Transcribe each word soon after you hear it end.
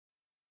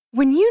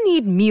When you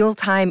need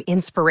mealtime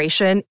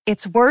inspiration,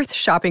 it's worth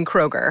shopping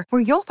Kroger,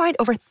 where you'll find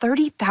over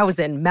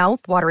 30,000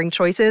 mouth-watering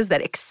choices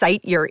that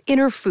excite your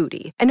inner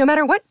foodie. And no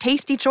matter what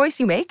tasty choice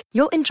you make,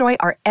 you'll enjoy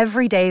our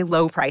everyday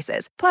low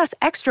prices, plus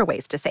extra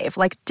ways to save,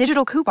 like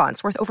digital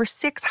coupons worth over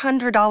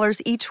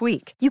 $600 each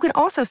week. You can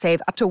also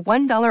save up to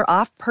 $1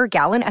 off per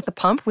gallon at the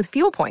pump with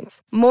fuel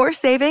points. More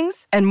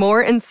savings and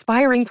more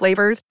inspiring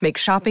flavors make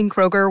shopping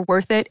Kroger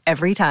worth it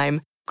every time.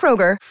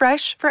 Kroger,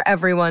 fresh for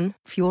everyone.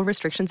 Fuel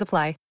restrictions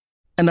apply.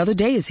 Another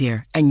day is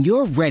here, and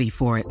you're ready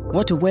for it.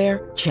 What to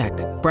wear? Check.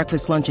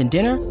 Breakfast, lunch, and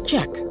dinner?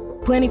 Check.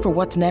 Planning for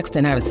what's next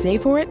and how to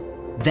save for it?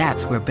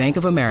 That's where Bank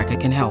of America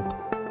can help.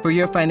 For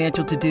your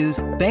financial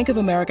to-dos, Bank of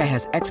America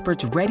has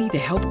experts ready to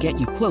help get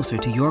you closer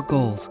to your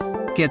goals.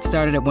 Get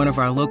started at one of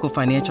our local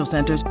financial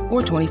centers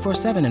or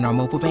 24/7 in our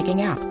mobile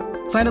banking app.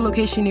 Find a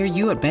location near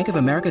you at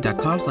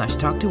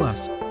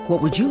bankofamerica.com/talktous.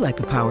 What would you like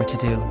the power to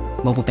do?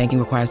 Mobile banking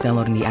requires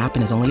downloading the app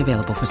and is only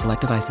available for select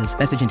devices.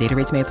 Message and data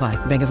rates may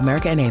apply. Bank of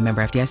America N.A.,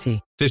 member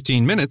FDIC.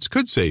 15 minutes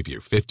could save you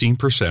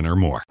 15% or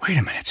more. Wait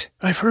a minute.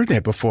 I've heard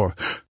that before.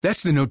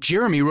 That's the note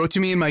Jeremy wrote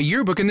to me in my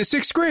yearbook in the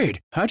 6th grade.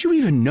 How'd you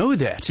even know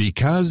that?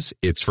 Because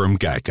it's from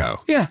Geico.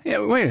 Yeah,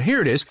 wait,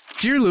 here it is.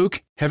 Dear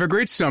Luke, have a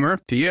great summer.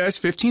 P.S.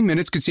 15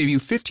 minutes could save you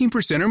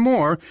 15% or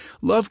more.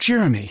 Love,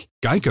 Jeremy.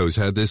 Geico's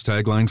had this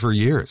tagline for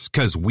years,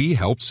 because we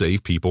help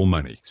save people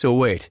money. So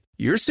wait,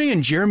 you're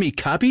saying Jeremy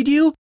copied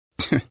you?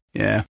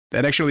 Yeah,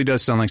 that actually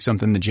does sound like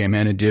something the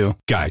J-Man would do.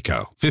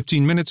 Geico.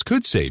 15 minutes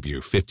could save you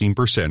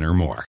 15% or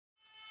more.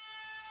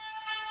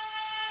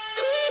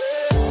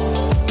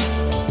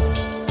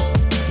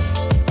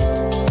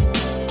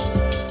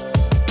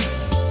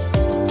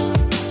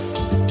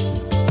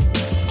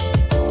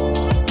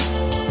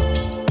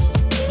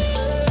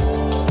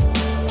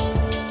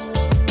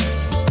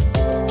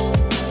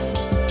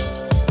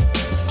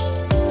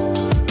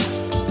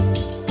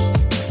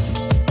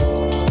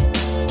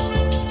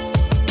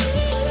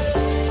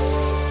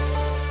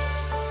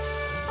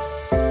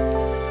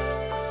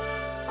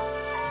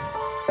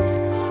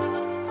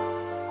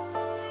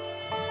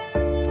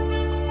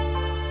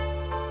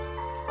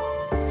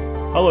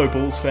 Hello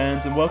Bulls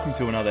fans, and welcome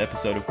to another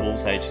episode of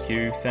Bulls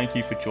HQ. Thank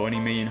you for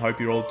joining me and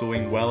hope you're all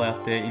doing well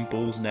out there in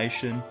Bulls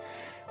Nation.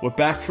 We're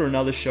back for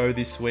another show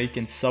this week,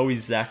 and so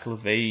is Zach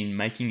LaVine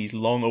making his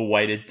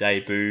long-awaited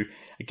debut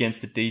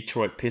against the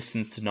Detroit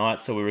Pistons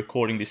tonight, so we're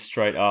recording this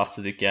straight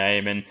after the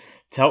game. And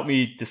to help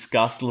me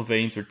discuss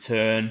LaVine's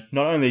return,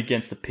 not only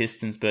against the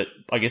Pistons, but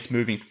I guess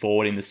moving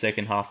forward in the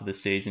second half of the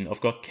season,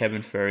 I've got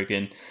Kevin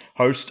Ferrigan,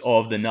 host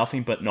of the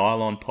Nothing But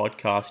Nylon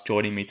podcast,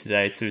 joining me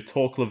today to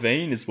talk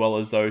LaVine as well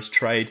as those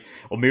trade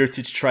or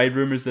Mirotic trade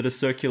rumors that are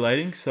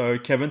circulating. So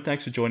Kevin,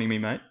 thanks for joining me,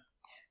 mate.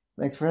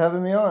 Thanks for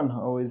having me on.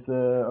 Always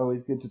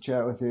good to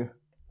chat with you.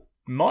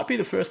 Might be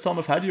the first time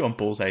I've had you on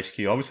Bulls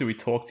HQ. Obviously, we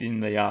talked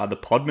in the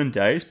Podman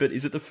days, but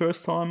is it the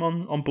first time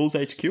on Bulls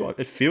HQ?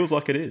 It feels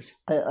like it is.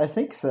 I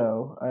think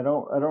so. I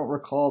don't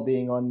recall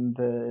being on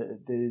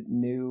the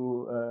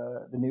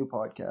new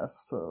podcast.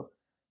 So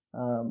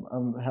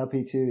I'm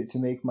happy to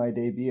make my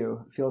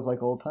debut. It feels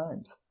like old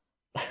times.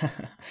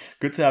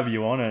 Good to have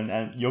you on,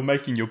 and you're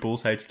making your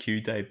Bulls HQ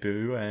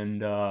debut,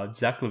 and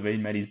Zach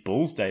LaVine made his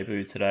Bulls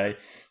debut today.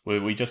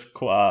 We just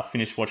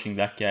finished watching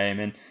that game,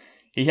 and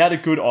he had a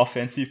good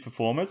offensive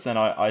performance, and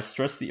I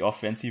stress the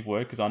offensive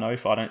word because I know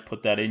if I don't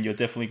put that in, you're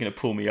definitely going to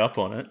pull me up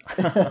on it.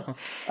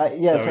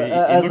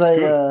 Yes,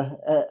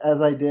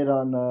 as I did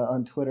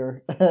on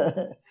Twitter.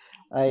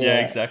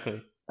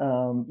 Exactly.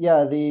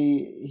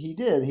 He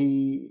did.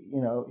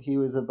 He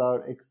was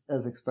about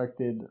as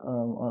expected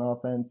on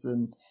offense,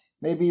 and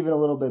maybe even a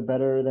little bit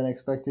better than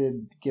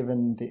expected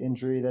given the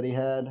injury that he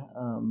had.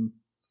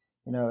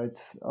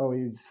 It's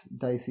always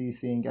dicey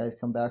seeing guys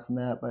come back from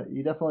that, but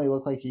he definitely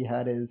looked like he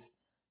had his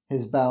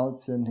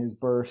bounce and his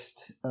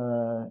burst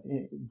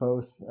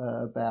both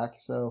back.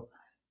 So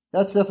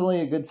that's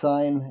definitely a good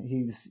sign.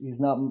 He's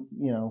not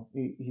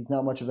he's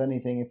not much of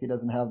anything if he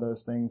doesn't have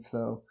those things.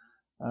 So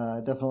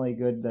definitely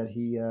good that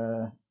he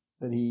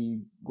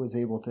was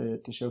able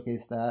to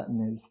showcase that,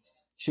 and his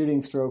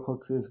shooting stroke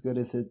looks as good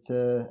as it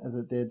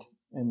did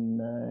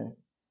in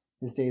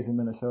his days in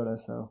Minnesota.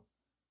 So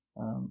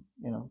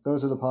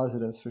those are the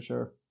positives for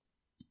sure.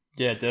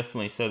 Yeah,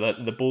 definitely. So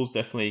that the Bulls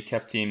definitely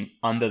kept him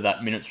under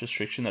that minutes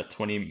restriction, that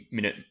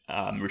 20-minute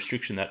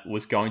restriction that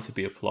was going to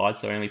be applied.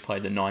 So he only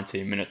played the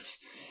 19 minutes.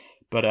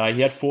 But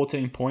he had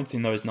 14 points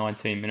in those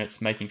 19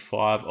 minutes, making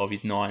 5 of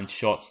his 9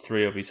 shots,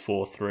 3 of his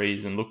 4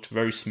 threes, and looked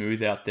very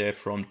smooth out there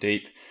from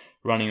deep,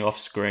 running off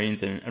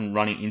screens and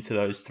running into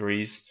those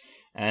threes.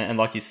 And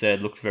like you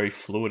said, looked very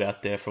fluid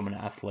out there from an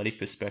athletic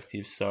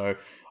perspective. So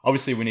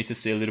obviously we need to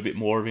see a little bit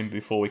more of him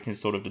before we can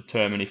sort of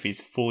determine if he's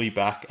fully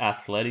back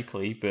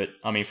athletically. But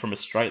I mean, from a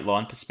straight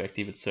line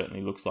perspective, it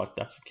certainly looks like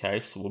that's the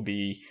case.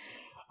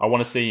 I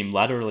want to see him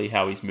laterally,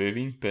 how he's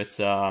moving. But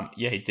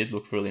he did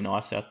look really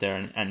nice out there,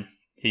 and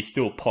he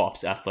still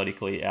pops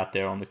athletically out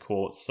there on the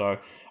court. So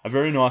a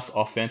very nice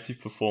offensive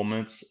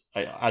performance.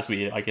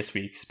 I guess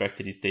we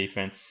expected his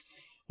defense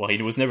well, he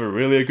was never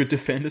really a good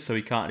defender, so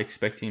we can't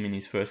expect him in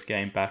his first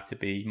game back to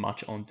be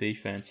much on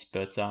defense.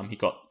 But he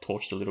got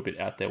torched a little bit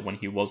out there when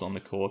he was on the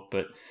court.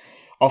 But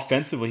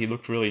offensively, he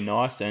looked really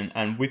nice.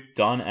 And with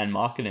Dunn and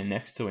Markkanen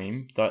next to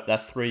him,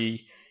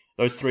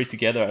 those three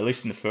together, at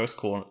least in the first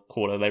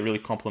quarter, they really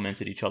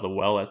complemented each other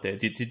well out there.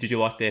 Did you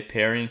like their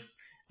pairing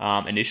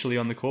initially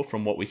on the court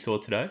from what we saw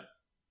today?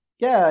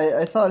 Yeah,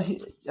 I thought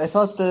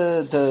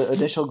the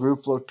initial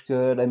group looked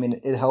good. I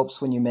mean, it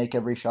helps when you make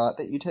every shot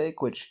that you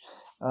take, which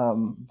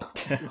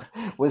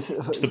was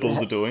the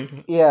Bulls are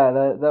doing. Yeah,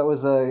 that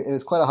was it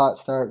was quite a hot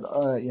start.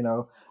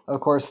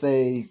 Of course,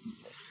 they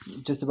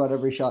just about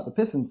every shot the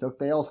Pistons took,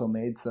 they also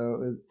made.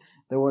 So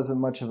there wasn't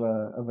much of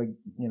a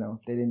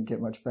they didn't get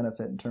much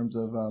benefit in terms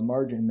of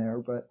margin there.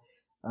 But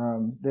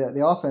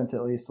the offense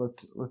at least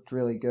looked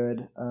really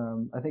good.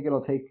 I think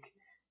it'll take.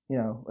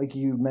 Like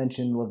you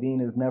mentioned,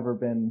 LaVine has never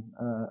been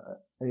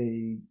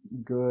a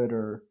good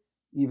or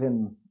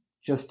even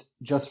just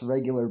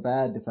regular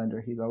bad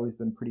defender. He's always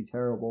been pretty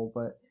terrible.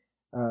 But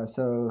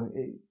so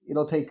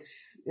it'll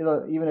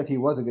even if he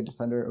was a good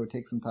defender, it would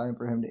take some time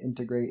for him to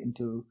integrate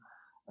into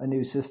a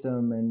new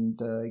system and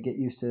get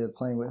used to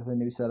playing with a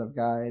new set of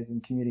guys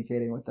and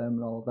communicating with them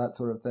and all of that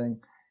sort of thing.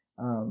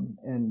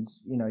 And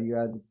you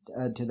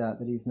add to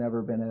that he's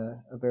never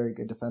been a very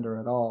good defender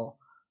at all.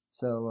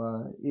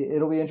 So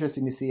it'll be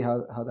interesting to see how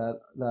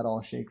that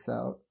all shakes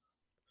out.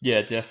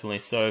 Yeah, definitely.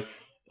 So,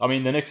 I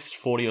mean, the next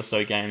 40 or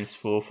so games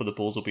for the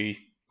Bulls will be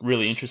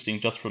really interesting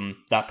just from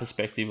that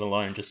perspective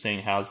alone, just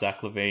seeing how Zach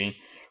LaVine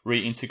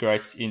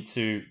reintegrates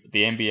into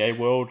the NBA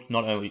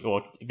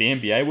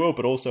world,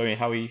 but also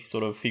how he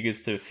sort of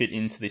figures to fit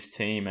into this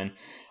team. And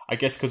I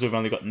guess because we've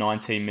only got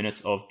 19 minutes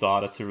of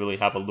data to really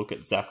have a look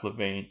at Zach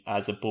LaVine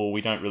as a Bull,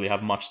 we don't really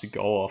have much to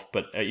go off.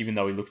 But even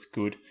though he looked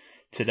good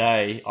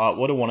today,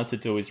 what I wanted to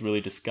do is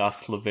really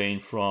discuss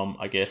LaVine from,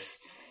 I guess,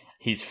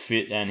 his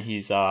fit and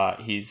his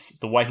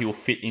the way he will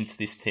fit into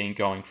this team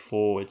going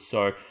forward.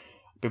 So,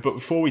 but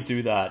before we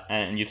do that,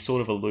 and you've sort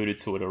of alluded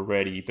to it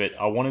already, but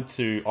I wanted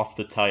to off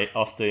the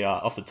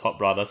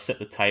top set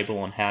the table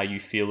on how you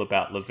feel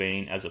about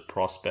LaVine as a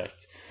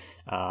prospect.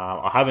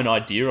 I have an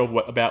idea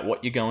about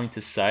what you're going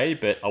to say,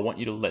 but I want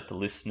you to let the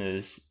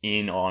listeners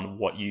in on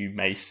what you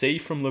may see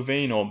from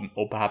LaVine,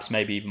 or perhaps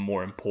maybe even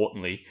more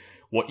importantly,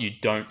 what you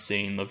don't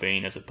see in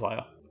LaVine as a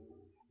player.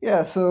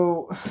 Yeah,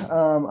 so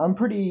I'm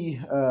pretty,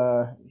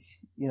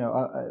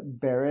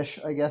 bearish,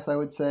 I guess I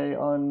would say,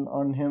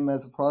 on him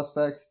as a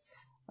prospect.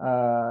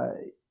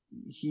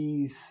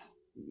 He's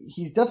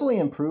definitely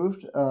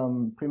improved.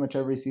 Pretty much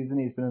every season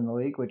he's been in the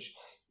league, which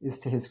is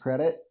to his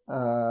credit.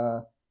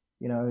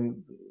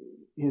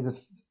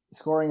 His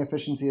scoring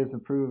efficiency has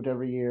improved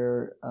every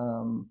year.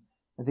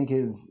 I think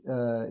he's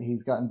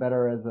gotten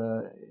better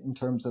in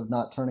terms of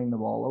not turning the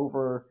ball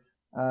over.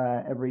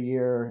 Every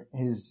year,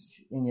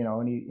 he's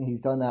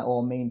done that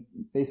while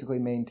basically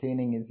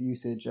maintaining his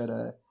usage at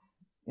a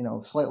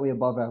slightly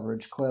above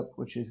average clip,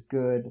 which is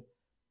good.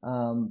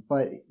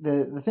 But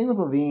the thing with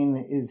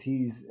LaVine is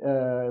he's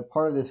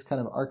part of this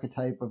kind of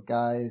archetype of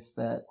guys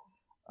that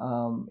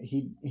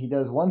he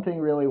does one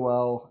thing really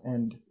well,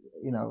 and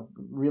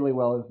really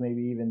well is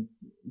maybe even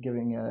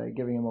giving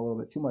him a little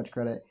bit too much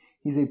credit.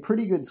 He's a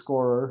pretty good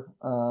scorer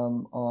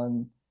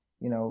on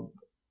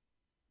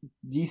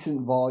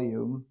decent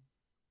volume.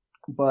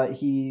 But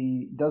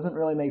he doesn't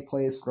really make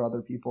plays for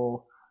other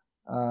people.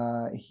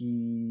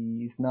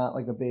 He's not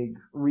like a big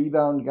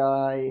rebound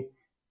guy.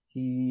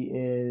 He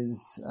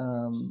is,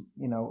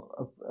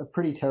 a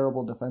pretty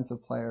terrible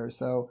defensive player.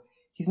 So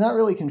he's not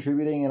really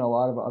contributing in a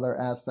lot of other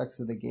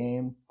aspects of the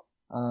game.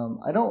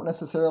 I don't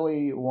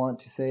necessarily want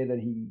to say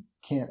that he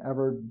can't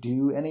ever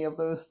do any of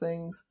those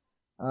things.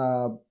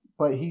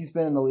 But he's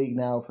been in the league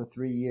now for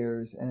 3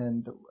 years,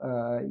 and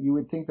you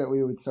would think that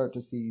we would start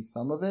to see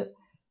some of it.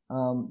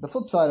 The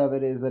flip side of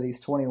it is that he's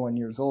 21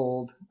 years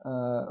old,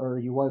 or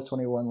he was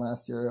 21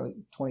 last year,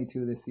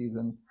 22 this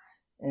season.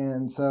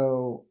 And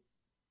so,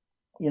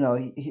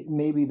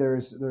 maybe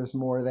there's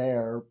more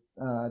there.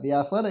 The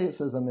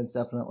athleticism is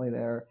definitely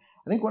there.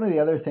 I think one of the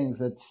other things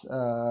that's,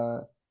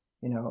 a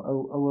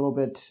little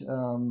bit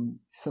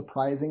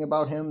surprising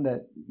about him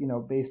that,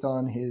 based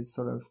on his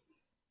sort of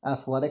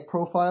athletic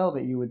profile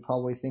that you would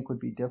probably think would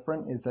be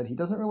different, is that he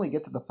doesn't really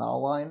get to the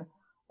foul line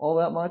all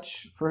that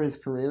much for his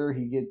career.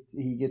 He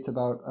gets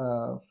about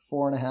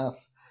 4.5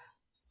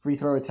 free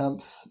throw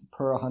attempts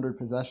per 100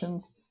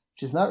 possessions,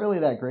 which is not really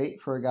that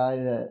great for a guy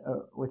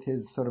that with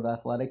his sort of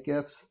athletic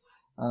gifts,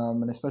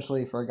 and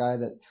especially for a guy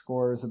that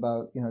scores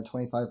about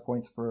 25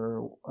 points per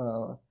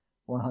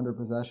 100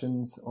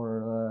 possessions,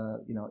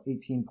 or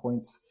 18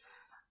 points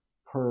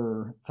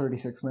per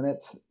 36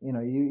 minutes.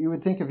 You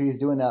would think if he was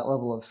doing that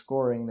level of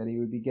scoring that he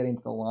would be getting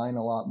to the line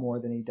a lot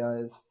more than he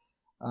does.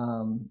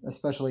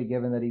 Especially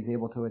given that he's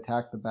able to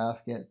attack the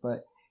basket,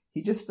 but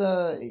he just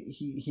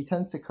he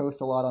tends to coast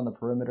a lot on the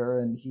perimeter,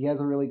 and he has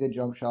a really good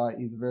jump shot.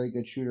 He's a very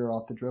good shooter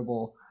off the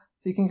dribble,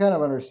 so you can kind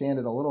of understand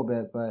it a little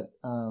bit. But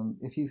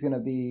if he's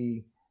going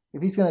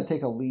to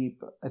take a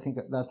leap, I think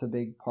that's a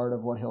big part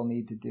of what he'll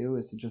need to do,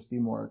 is to just be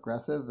more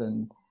aggressive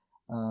and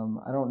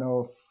I don't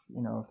know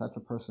if that's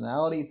a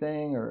personality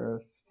thing or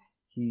if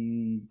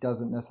he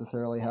doesn't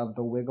necessarily have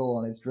the wiggle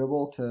on his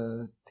dribble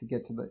to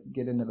get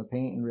into the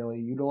paint and really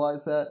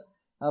utilize that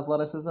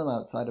athleticism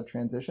outside of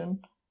transition.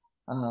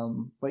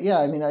 But yeah,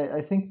 I mean,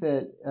 I think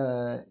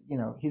that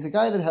he's a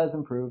guy that has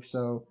improved,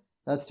 so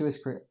that's to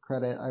his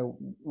credit. I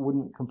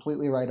wouldn't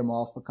completely write him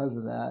off because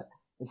of that.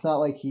 It's not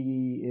like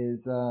he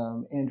is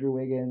Andrew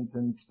Wiggins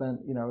and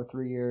spent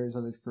 3 years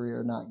of his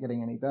career not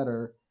getting any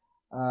better.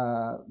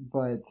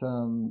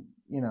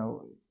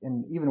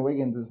 And even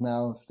Wiggins is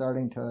now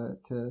starting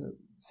to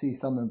see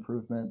some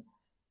improvement.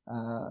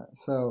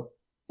 So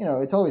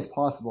it's always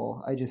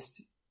possible. I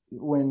just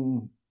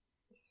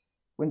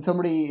when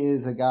somebody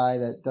is a guy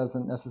that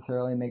doesn't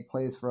necessarily make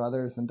plays for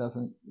others and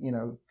doesn't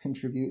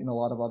contribute in a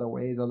lot of other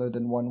ways other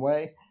than one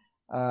way,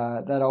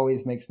 that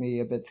always makes me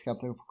a bit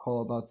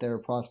skeptical about their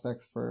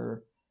prospects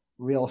for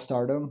real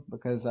stardom,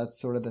 because that's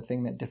sort of the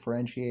thing that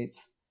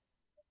differentiates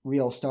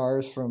real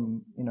stars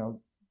from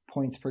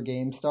points per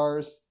game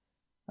stars.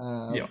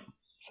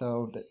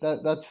 So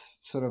that's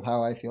sort of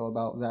how I feel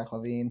about Zach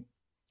LaVine.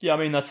 Yeah, I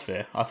mean, that's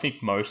fair. I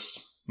think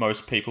most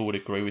people would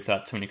agree with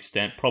that to an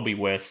extent. Probably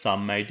where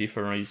some may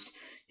differ is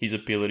his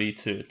ability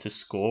to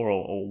score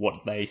or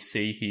what they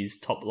see his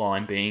top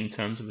line being in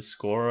terms of a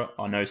scorer.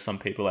 I know some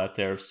people out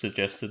there have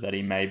suggested that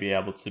he may be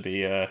able to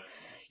be a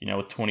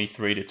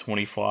 23 to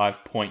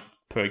 25 point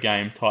per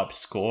game type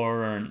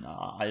scorer, and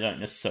I don't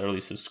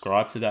necessarily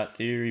subscribe to that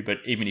theory. But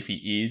even if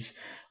he is,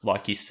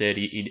 like you said,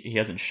 he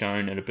hasn't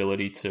shown an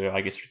ability to,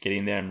 I guess, get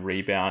in there and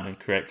rebound and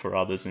create for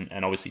others and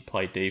obviously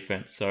play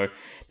defense. So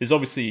there's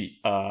obviously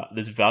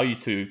there's value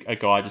to a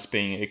guy just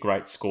being a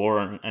great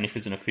scorer, and if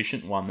he's an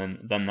efficient one,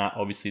 then that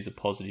obviously is a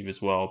positive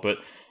as well. But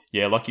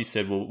yeah, like you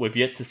said, we've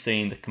yet to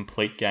see the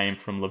complete game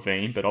from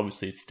LaVine, but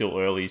obviously it's still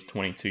early. He's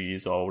 22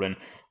 years old, and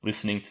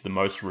listening to the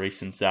most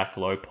recent Zach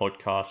Lowe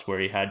podcast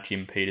where he had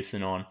Jim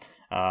Peterson on,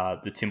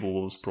 the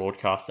Timberwolves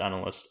broadcast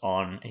analyst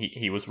on,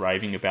 he was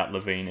raving about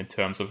LaVine in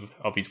terms of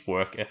his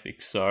work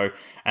ethic. So,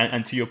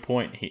 and to your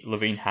point,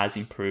 LaVine has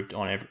improved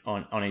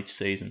on each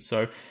season.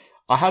 So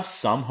I have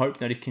some hope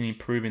that he can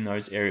improve in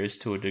those areas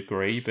to a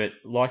degree, but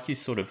like you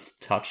sort of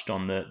touched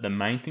on, the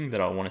main thing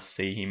that I want to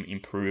see him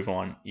improve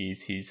on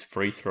is his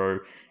free throw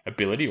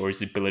ability, or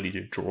his ability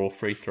to draw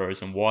free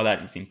throws. And why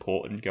that is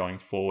important going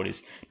forward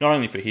is not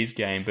only for his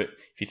game, but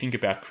if you think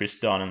about Chris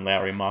Dunn and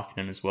Lauri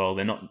Markkanen as well,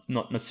 they're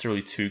not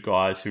necessarily two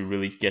guys who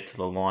really get to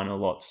the line a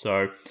lot.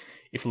 So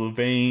if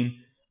LaVine,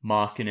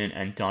 Markkanen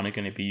and Dunn are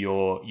going to be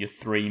your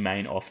three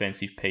main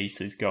offensive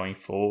pieces going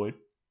forward,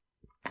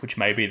 which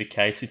may be the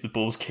case if the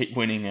Bulls keep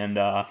winning and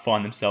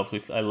find themselves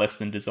with a less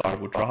than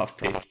desirable draft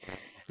pick,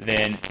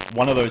 then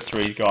one of those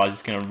three guys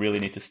is going to really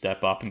need to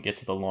step up and get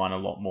to the line a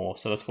lot more.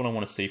 So that's what I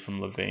want to see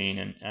from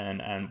LaVine,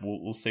 and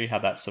we'll see how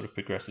that sort of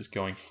progresses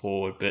going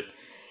forward. But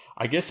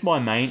I guess my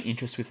main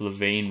interest with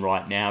LaVine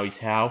right now is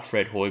how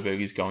Fred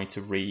Hoiberg is going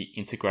to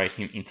reintegrate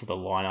him into the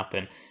lineup,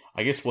 and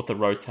I guess what the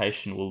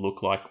rotation will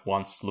look like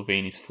once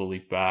LaVine is fully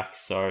back.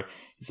 So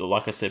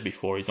like I said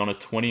before, he's on a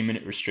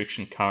 20-minute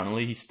restriction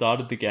currently. He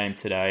started the game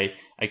today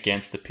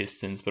against the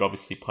Pistons, but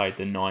obviously played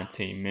the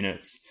 19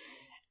 minutes.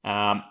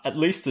 At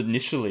least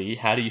initially,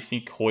 how do you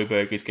think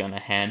Hoiberg is going to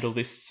handle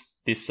this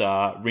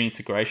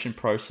reintegration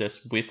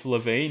process with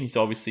LaVine? He's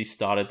obviously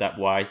started that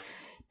way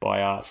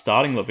by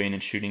starting LaVine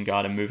and shooting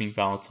guard and moving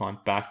Valentine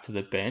back to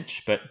the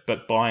bench.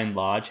 But by and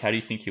large, how do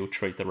you think he'll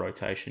treat the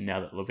rotation now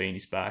that LaVine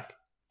is back?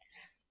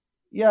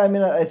 Yeah, I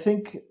mean, I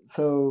think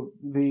so.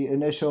 The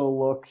initial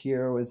look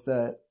here was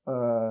that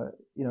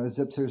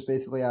Zipser's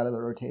basically out of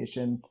the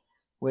rotation,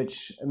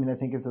 which I mean I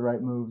think is the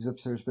right move.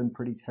 Zipser's been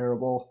pretty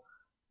terrible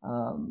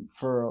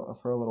for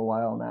a little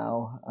while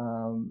now,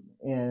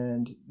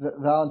 and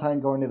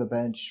Valentine going to the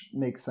bench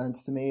makes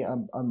sense to me.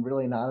 I'm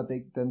really not a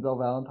big Denzel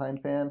Valentine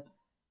fan.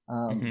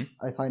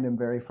 I find him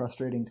very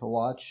frustrating to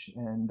watch,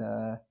 and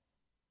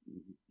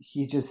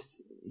he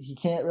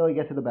can't really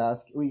get to the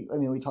basket. We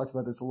talked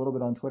about this a little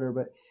bit on Twitter,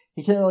 but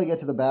he can't really get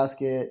to the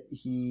basket.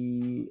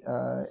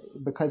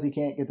 Because he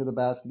can't get to the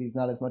basket, he's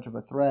not as much of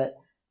a threat,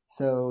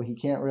 so he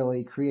can't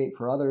really create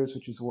for others,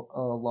 which is a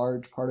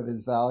large part of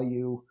his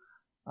value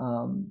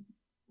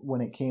when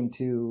it came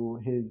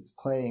to his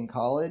play in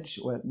college.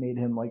 What made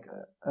him like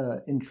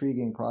an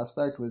intriguing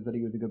prospect was that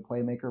he was a good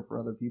playmaker for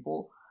other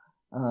people.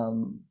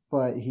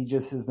 But he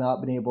just has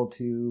not been able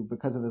to,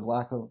 because of his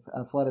lack of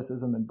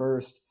athleticism and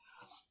burst,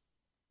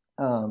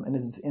 and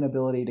his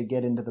inability to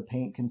get into the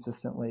paint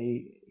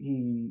consistently,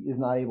 he is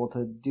not able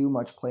to do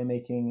much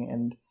playmaking,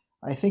 and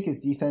I think his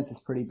defense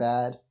is pretty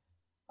bad.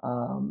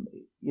 And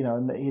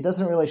he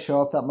doesn't really show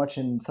up that much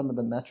in some of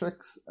the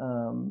metrics.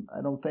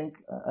 I don't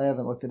think, I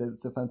haven't looked at his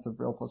defensive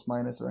real plus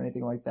minus or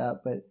anything like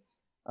that, but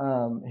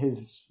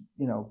his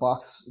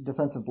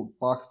defensive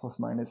box plus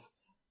minus,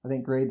 I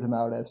think, grades him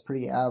out as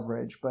pretty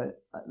average,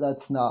 but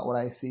that's not what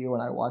I see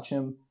when I watch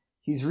him.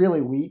 He's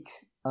really weak.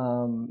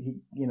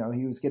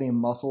 He was getting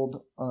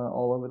muscled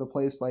all over the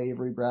place by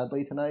Avery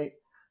Bradley tonight.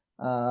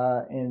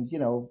 And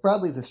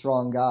Bradley's a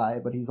strong guy,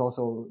 but he's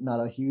also not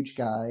a huge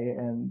guy.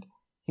 And,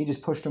 he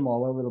just pushed him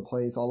all over the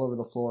place, all over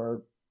the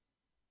floor.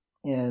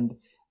 And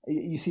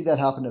you see that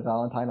happen to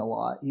Valentine a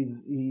lot.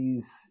 He's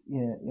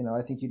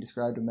I think you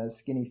described him as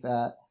skinny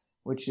fat,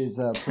 which is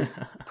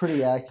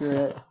pretty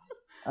accurate.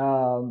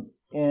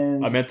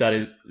 And I meant that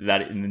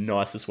in the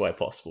nicest way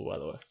possible, by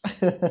the way.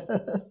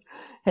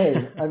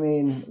 Hey, I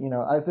mean,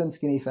 I've been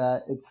skinny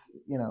fat. It's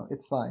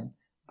fine,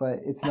 but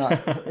it's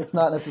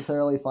not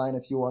necessarily fine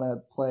if you want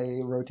to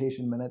play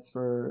rotation minutes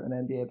for an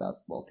NBA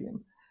basketball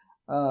team.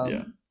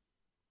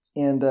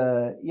 And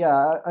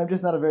I'm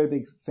just not a very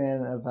big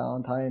fan of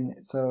Valentine.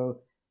 So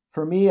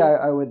for me,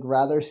 I would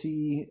rather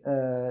see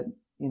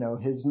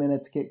his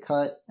minutes get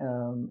cut,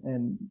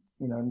 and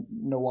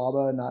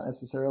Nwaba not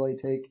necessarily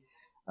take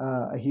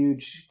a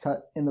huge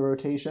cut in the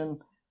rotation.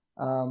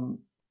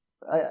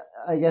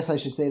 I guess I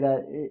should say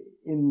that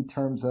in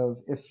terms of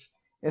if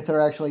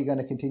they're actually going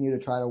to continue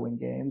to try to win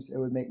games, it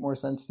would make more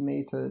sense to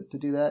me to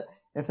do that.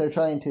 If they're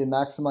trying to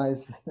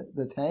maximize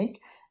the tank,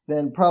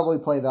 then probably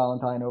play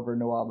Valentine over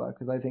Nwaba,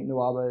 because I think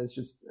Nwaba is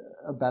just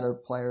a better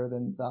player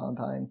than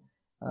Valentine.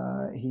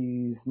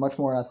 He's much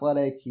more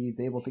athletic. He's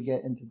able to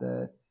get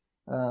into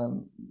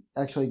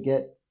actually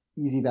get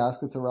easy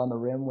baskets around the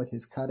rim with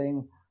his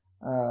cutting,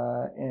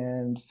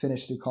 and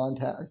finish through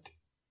contact.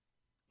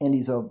 And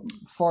he's a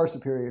far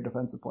superior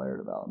defensive player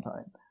to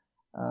Valentine.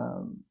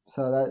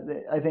 So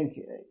that, I think,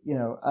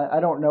 I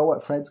don't know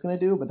what Fred's going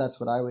to do, but that's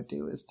what I would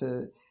do, is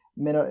to,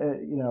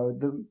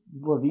 the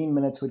LaVine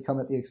minutes would come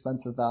at the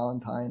expense of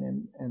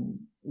Valentine and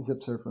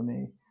Zipser for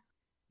me.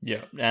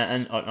 Yeah,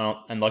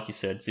 and like you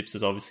said,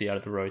 Zipser's obviously out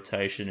of the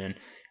rotation,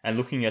 and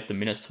looking at the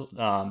minutes,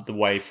 the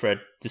way Fred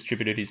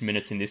distributed his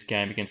minutes in this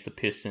game against the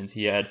Pistons,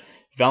 he had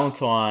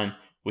Valentine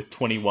with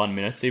 21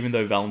 minutes. Even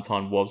though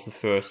Valentine was the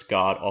first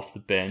guard off the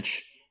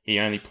bench, he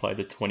only played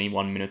the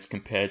 21 minutes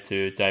compared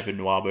to David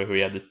Nwaba, who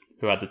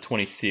had the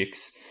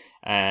 26,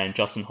 and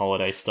Justin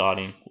Holiday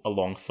starting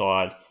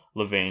alongside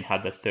LaVine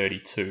had the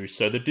 32.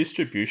 So the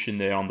distribution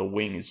there on the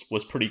wings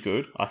was pretty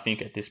good, I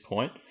think, at this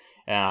point.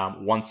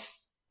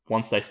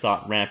 Once they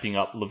start ramping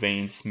up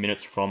LaVine's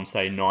minutes from,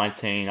 say,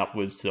 19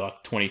 upwards to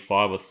like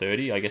 25 or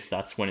 30, I guess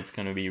that's when it's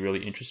going to be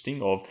really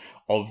interesting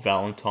of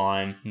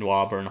Valentine,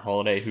 Nwaba, and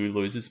Holiday who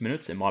loses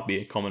minutes. It might be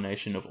a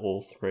combination of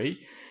all three.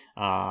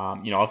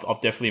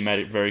 I've definitely made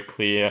it very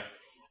clear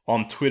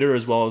on Twitter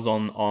as well as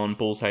on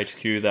Bulls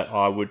HQ that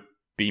I would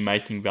be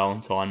making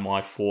Valentine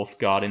my fourth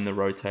guard in the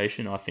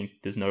rotation. I think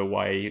there's no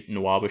way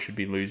Nwaba should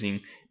be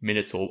losing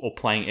minutes or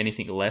playing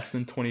anything less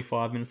than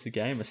 25 minutes a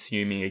game,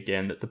 assuming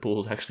again that the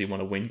Bulls actually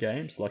want to win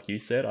games. Like you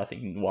said, I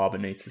think Nwaba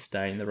needs to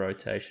stay in the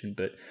rotation.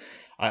 But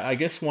I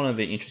guess one of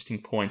the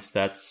interesting points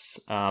that's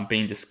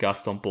being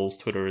discussed on Bulls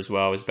Twitter as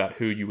well is about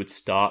who you would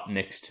start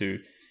next to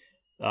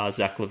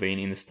Zach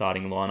LaVine in the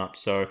starting lineup.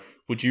 So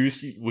would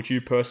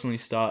you personally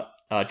start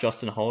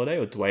Justin Holiday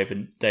or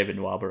David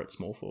Nwaba at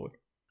small forward?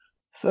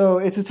 So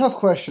it's a tough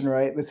question,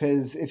 right?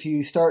 Because if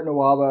you start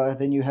Nwaba,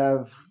 then you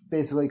have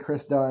basically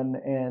Chris Dunn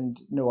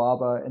and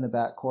Nwaba in the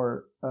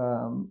backcourt,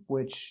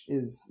 which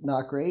is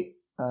not great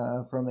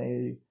from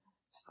a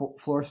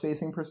floor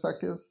spacing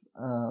perspective.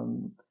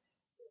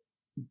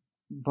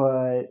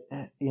 But,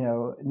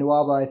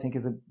 Nwaba, I think,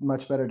 is a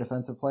much better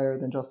defensive player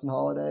than Justin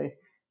Holiday.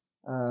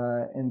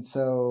 And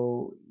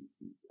so,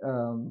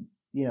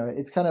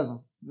 it's kind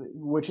of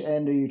which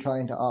end are you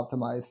trying to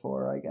optimize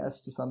for, I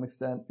guess, to some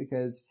extent,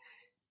 because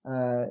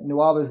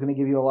Nwaba is going to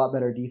give you a lot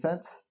better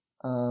defense,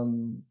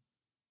 and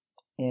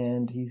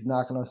he's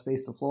not going to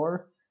space the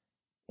floor,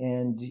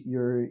 and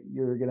you're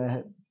going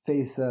to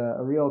face a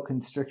real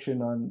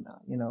constriction on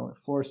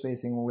floor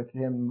spacing with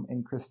him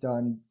and Chris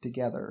Dunn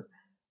together.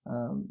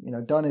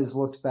 Dunn has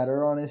looked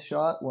better on his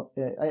shot.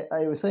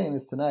 I was saying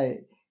this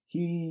tonight.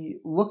 He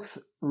looks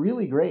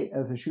really great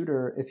as a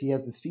shooter if he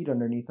has his feet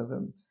underneath of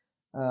him.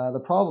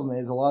 The problem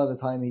is a lot of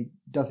the time he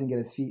doesn't get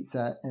his feet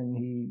set, and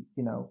he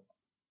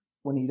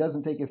when he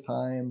doesn't take his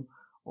time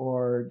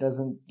or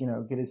doesn't,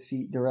 get his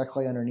feet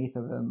directly underneath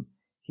of him,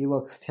 he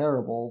looks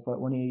terrible. But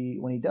when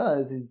he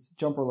does, his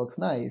jumper looks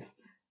nice.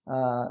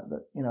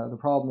 The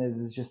problem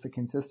is just the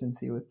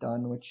consistency with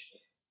Dunn, which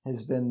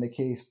has been the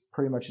case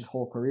pretty much his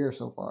whole career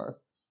so far.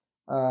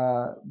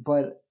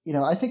 But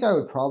I think I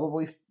would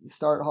probably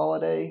start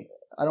Holiday.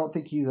 I don't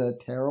think he's a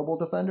terrible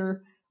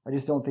defender. I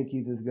just don't think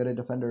he's as good a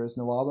defender as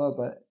Nwaba.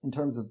 But in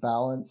terms of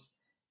balance,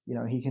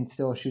 he can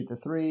still shoot the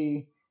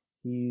three.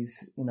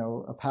 He's,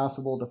 a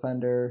passable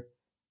defender.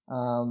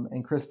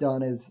 And Chris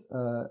Dunn is,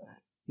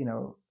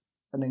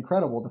 an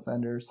incredible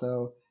defender.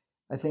 So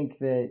I think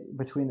that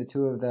between the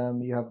two of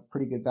them, you have a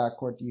pretty good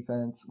backcourt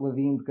defense.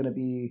 LaVine's going to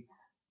be,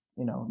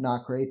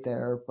 not great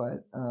there.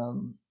 But,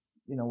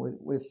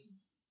 with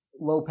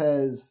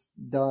Lopez,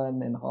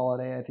 Dunn, and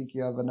Holiday, I think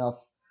you have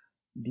enough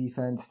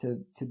defense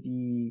to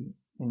be,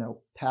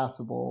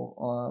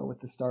 passable with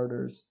the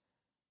starters.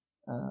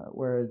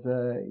 Whereas,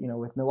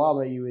 with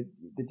Nwaba,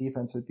 the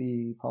defense would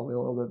be probably a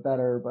little bit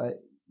better, but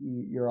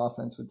your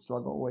offense would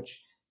struggle,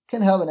 which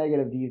can have a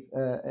negative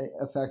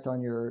effect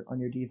on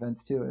your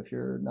defense too if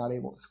you're not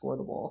able to score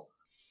the ball.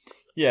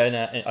 Yeah,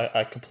 no,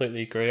 I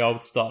completely agree. I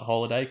would start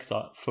Holiday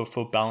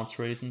for balance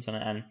reasons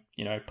and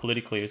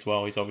politically as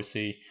well. He's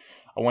obviously,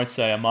 I won't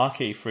say a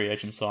marquee free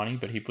agent signing,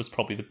 but he was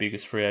probably the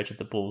biggest free agent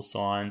the Bulls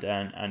signed,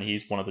 and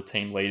he's one of the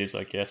team leaders,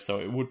 I guess. So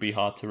it would be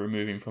hard to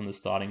remove him from the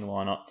starting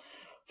lineup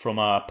from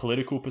a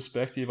political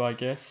perspective, I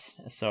guess.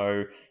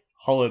 So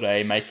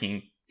Holiday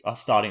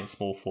starting at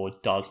small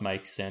forward does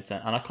make sense,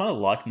 and I kind of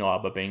like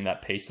Naiba being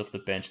that piece off the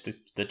bench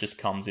that just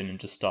comes in and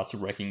just starts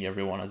wrecking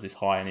everyone as this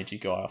high energy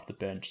guy off the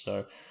bench.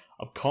 So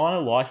I'm kind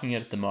of liking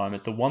it at the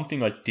moment. The one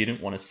thing I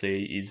didn't want to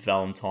see is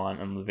Valentine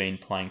and LaVine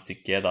playing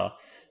together,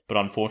 but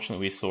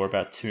unfortunately we saw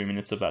about 2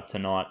 minutes of that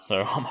tonight,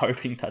 so I'm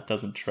hoping that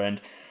doesn't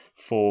trend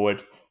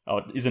forward.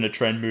 Isn't a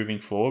trend moving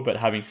forward, but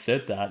having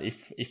said that,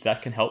 if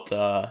that can help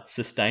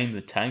sustain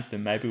the tank,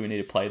 then maybe we need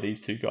to play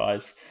these two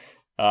guys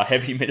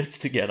heavy minutes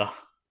together.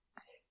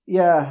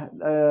 Yeah,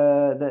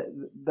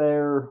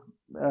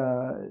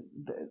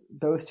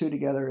 those two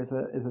together is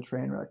a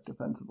train wreck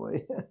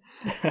defensively.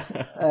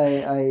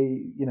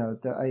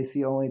 I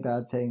see only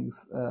bad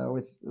things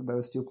with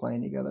those two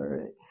playing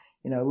together.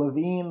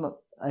 LaVine,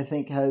 I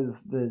think,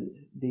 has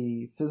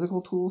the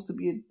physical tools to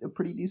be a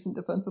pretty decent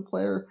defensive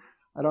player.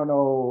 I don't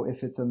know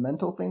if it's a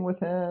mental thing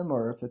with him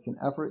or if it's an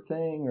effort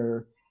thing,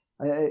 or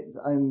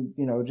I'm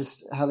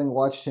just having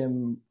watched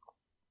him,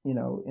 in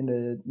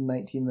the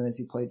 19 minutes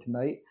he played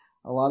tonight.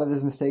 A lot of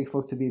his mistakes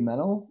look to be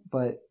mental,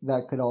 but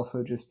that could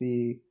also just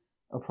be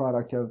a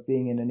product of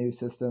being in a new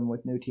system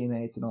with new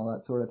teammates and all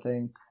that sort of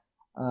thing.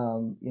 I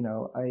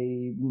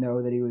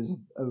know that he was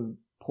a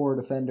poor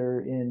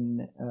defender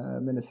in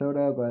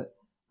Minnesota, but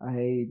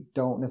I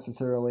don't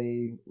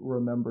necessarily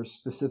remember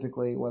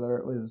specifically whether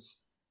it was,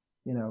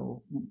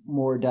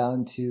 more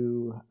down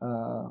to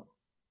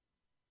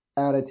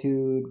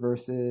attitude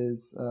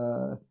versus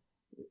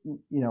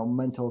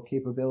mental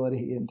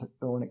capability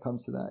when it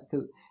comes to that,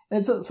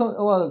 because a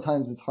lot of the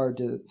times it's hard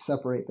to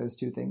separate those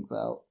two things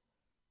out.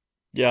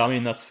 Yeah, I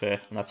mean that's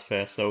fair.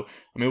 So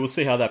we'll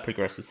see how that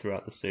progresses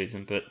throughout the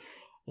season, but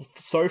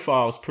so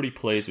far I was pretty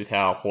pleased with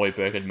how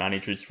Højbjerg had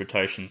managed his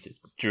rotations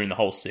during the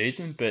whole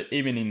season. But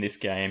even in this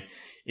game,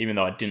 even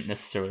though I didn't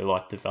necessarily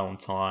like the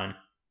Valentine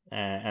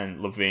and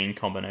LaVine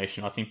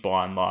combination, I think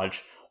by and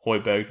large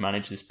Højbjerg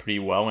managed this pretty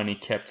well, and he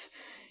kept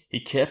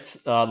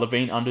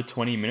LaVine under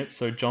 20 minutes,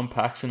 so John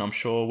Paxson, I'm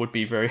sure, would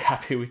be very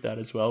happy with that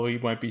as well. He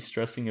won't be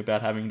stressing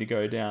about having to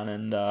go down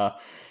and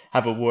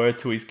have a word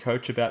to his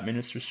coach about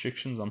minutes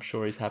restrictions. I'm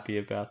sure he's happy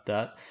about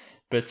that.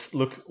 But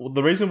look,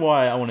 the reason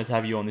why I wanted to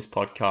have you on this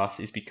podcast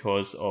is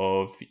because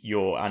of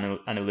your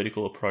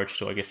analytical approach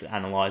to, I guess,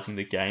 analysing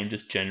the game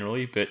just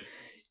generally. But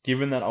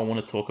given that I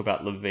want to talk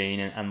about LaVine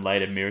and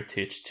later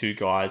Mirotic, two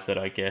guys that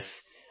I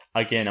guess,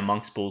 again,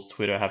 amongst Bulls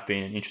Twitter have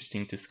been an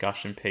interesting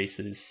discussion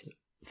pieces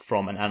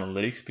from an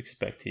analytics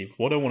perspective,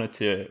 what I wanted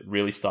to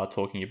really start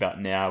talking about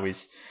now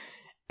is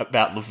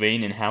about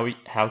LaVine and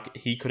how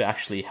he could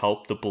actually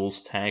help the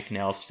Bulls tank.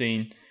 Now, I've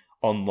seen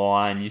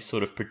online you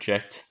sort of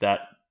project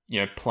that,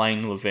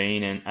 playing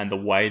LaVine and the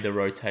way the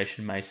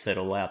rotation may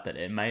settle out, that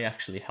it may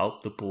actually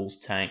help the Bulls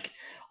tank.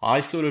 I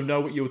sort of know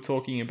what you were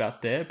talking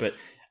about there, but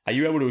are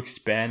you able to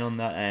expand on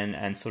that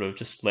and sort of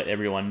just let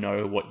everyone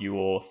know what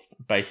your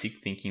basic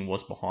thinking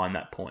was behind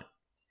that point?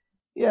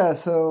 Yeah,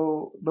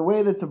 so the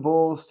way that the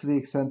Bulls, to the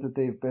extent that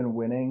they've been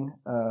winning,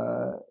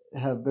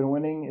 have been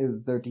winning,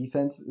 is their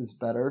defense is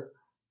better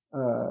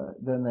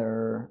than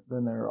their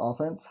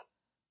offense.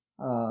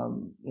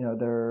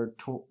 They're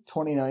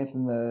 29th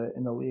in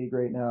the league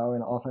right now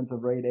in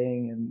offensive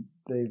rating, and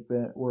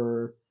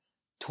were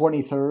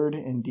 23rd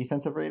in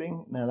defensive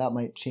rating. Now that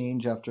might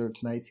change after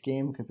tonight's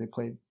game because they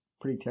played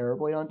pretty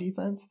terribly on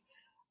defense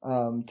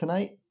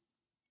tonight.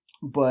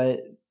 But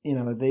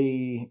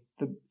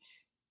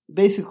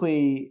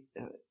basically,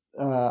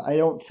 I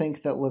don't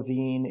think that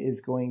LaVine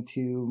is going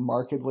to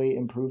markedly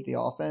improve the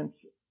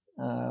offense.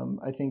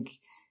 I think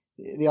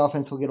the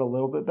offense will get a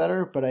little bit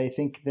better, but I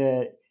think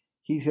that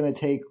he's going to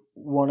take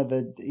one of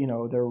the,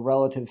 their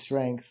relative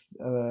strengths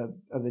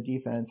of the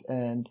defense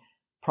and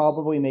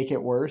probably make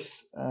it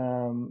worse.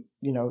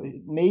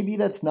 Maybe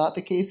that's not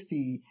the case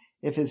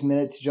if his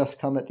minutes just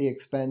come at the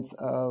expense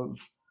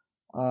of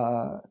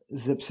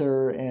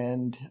Zipser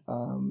and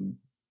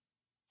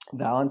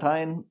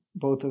Valentine,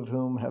 both of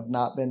whom have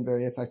not been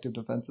very effective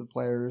defensive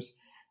players.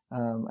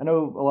 I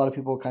know a lot of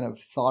people kind of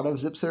thought of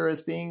Zipser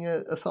as being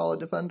a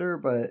solid defender,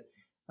 but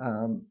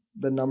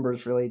the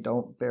numbers really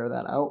don't bear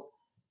that out.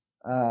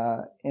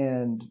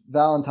 And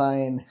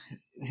Valentine,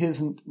 his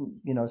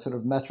sort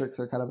of metrics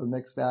are kind of a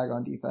mixed bag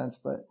on defense,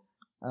 but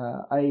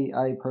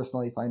I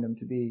personally find him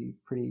to be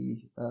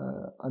pretty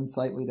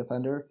unsightly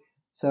defender.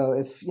 So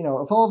if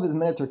all of his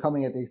minutes are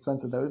coming at the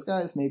expense of those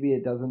guys, maybe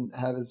it doesn't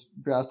have as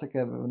drastic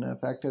of an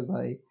effect as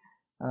I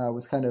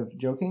was kind of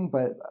joking.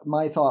 But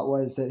my thought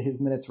was that his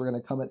minutes were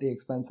going to come at the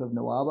expense of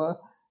Nwaba,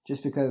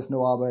 just because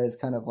Nwaba is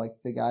kind of like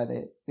the guy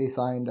that they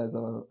signed as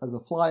a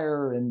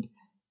flyer and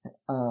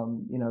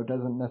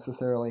doesn't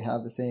necessarily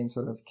have the same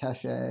sort of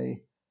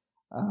cachet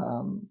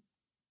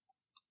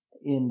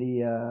in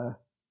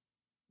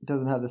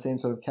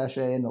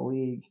the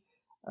league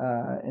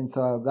And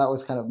so that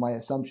was kind of my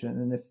assumption.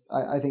 And if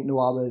I think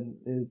Nwaba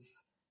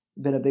is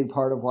been a big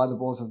part of why the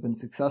Bulls have been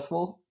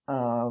successful.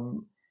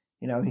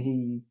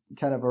 He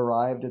kind of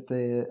arrived at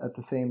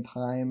the same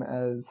time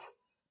as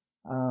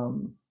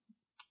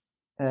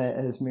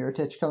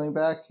Mirotic coming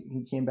back.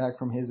 He came back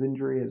from his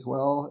injury as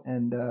well,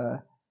 and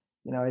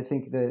I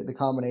think the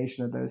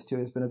combination of those two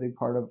has been a big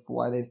part of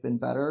why they've been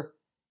better.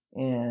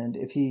 And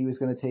if LaVine was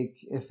going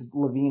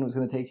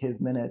to take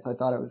his minutes, I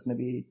thought it was going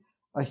to be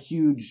a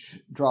huge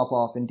drop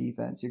off in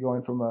defense. You're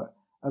going from a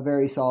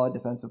very solid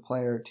defensive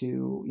player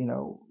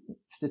to,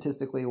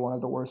 statistically one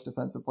of the worst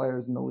defensive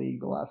players in the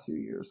league the last few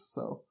years.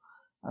 So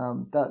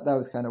that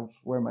was kind of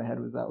where my head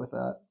was at with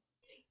that.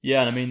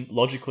 Yeah, and I mean,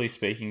 logically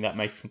speaking, that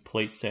makes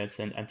complete sense.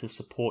 And to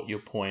support your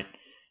point,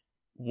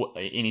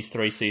 in his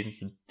 3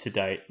 seasons to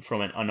date,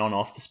 from an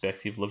on-off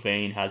perspective,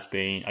 LaVine has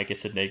been, I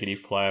guess, a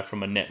negative player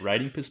from a net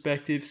rating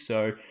perspective.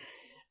 So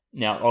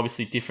now,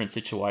 obviously, different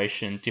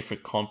situation,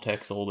 different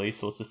context, all these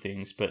sorts of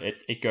things. But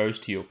it goes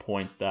to your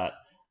point that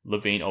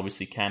LaVine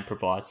obviously can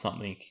provide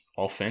something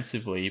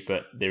offensively,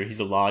 but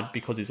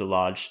because he's a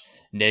large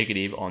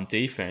negative on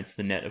defense,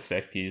 the net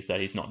effect is that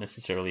he's not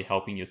necessarily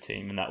helping your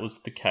team. And that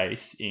was the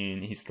case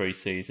in his 3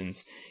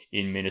 seasons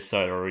in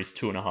Minnesota, or his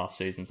 2.5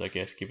 seasons, I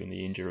guess, given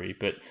the injury.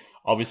 But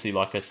obviously,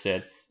 like I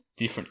said,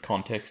 different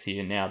context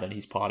here now that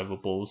he's part of a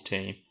Bulls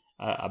team,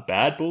 a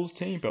bad Bulls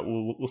team, but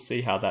we'll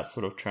see how that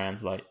sort of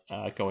translate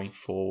going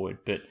forward.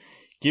 But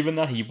given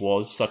that he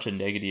was such a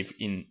negative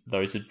in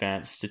those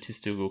advanced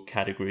statistical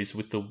categories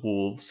with the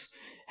Wolves,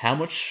 how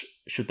much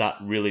should that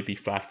really be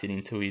factored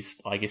into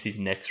his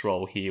next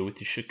role here with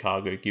the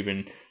Chicago,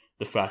 given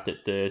the fact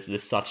that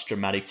there's such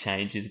dramatic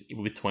changes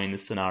between the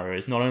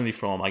scenarios, not only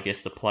from, I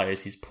guess, the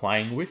players he's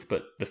playing with,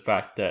 but the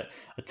fact that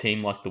a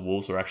team like the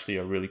Wolves were actually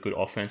a really good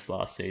offense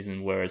last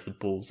season, whereas the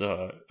Bulls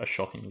are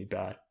shockingly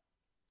bad.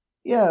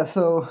 Yeah,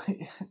 so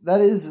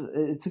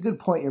it's a good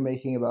point you're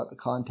making about the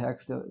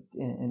context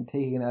and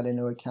taking that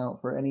into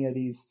account for any of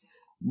these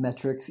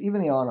metrics,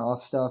 even the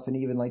on-off stuff, and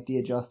even like the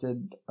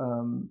adjusted,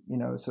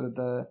 sort of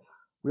the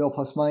real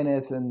plus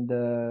minus and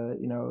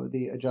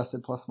the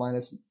adjusted plus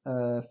minus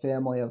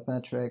family of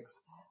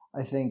metrics.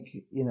 I think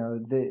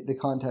the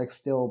context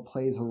still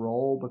plays a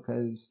role,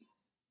 because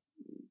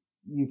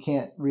you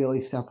can't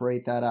really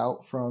separate that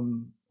out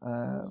from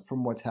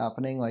what's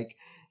happening. Like,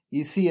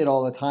 you see it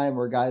all the time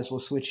where guys will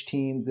switch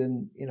teams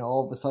and,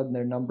 all of a sudden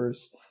their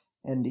numbers,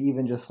 and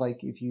even just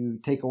like if you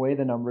take away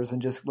the numbers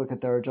and just look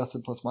at their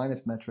adjusted plus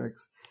minus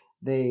metrics,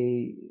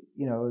 the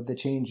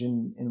change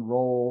in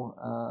role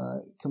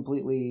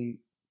completely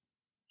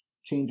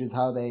changes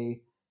how they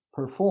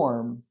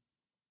perform.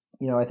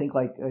 I think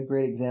like a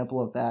great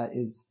example of that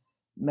is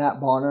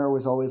Matt Bonner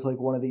was always like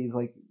one of these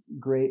like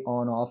great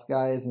on-off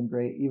guys, and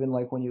great, even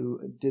like when you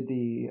did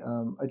the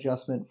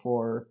adjustment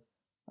for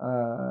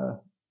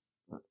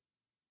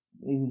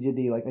you did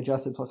the like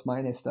adjusted plus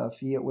minus stuff,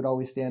 he would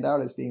always stand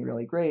out as being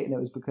really great. And it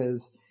was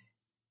because,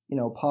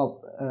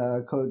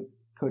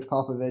 Coach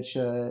Popovich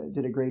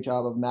did a great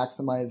job of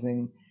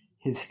maximizing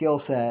his skill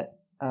set.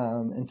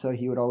 And so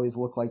he would always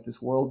look like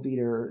this world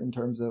beater in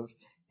terms of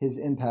his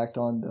impact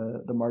on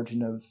the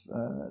margin of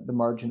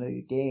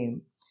the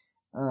game.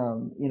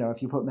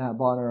 If you put Matt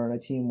Bonner on a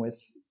team with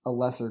a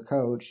lesser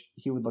coach,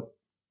 he would look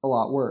a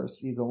lot worse.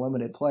 He's a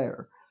limited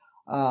player.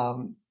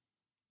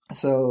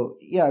 So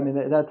yeah, I mean,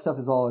 that stuff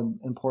is all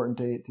important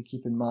to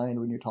keep in mind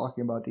when you're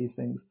talking about these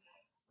things.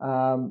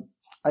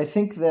 I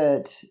think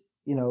that,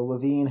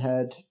 LaVine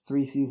had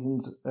 3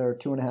 seasons or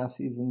 2.5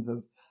 seasons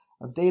of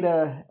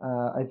data.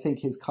 I think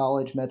his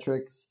college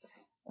metrics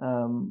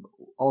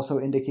also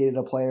indicated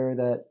a player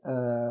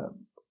that,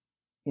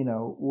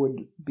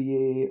 would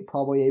be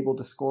probably able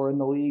to score in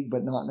the league,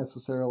 but not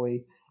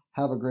necessarily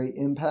have a great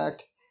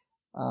impact.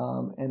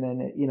 And then,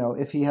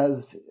 if he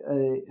has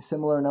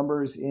similar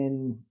numbers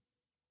in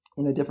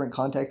a different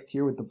context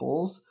here with the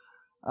Bulls,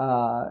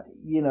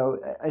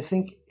 I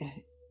think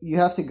you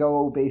have to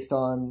go based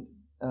on,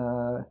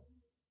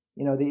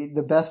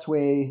 the best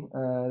way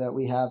that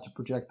we have to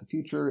project the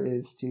future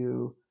is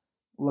to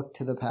look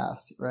to the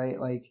past, right?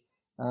 Like,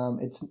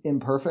 it's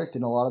imperfect,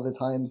 and a lot of the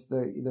times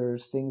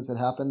there's things that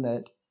happen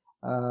that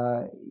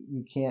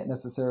you can't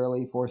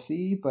necessarily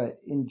foresee, but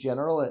in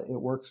general, it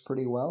works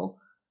pretty well.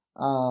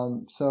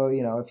 So,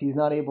 if he's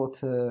not able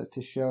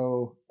to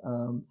show,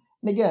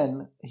 and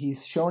again,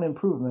 he's shown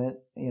improvement,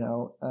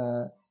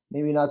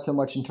 maybe not so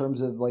much in terms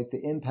of like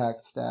the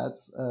impact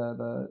stats,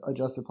 the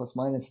adjusted plus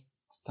minus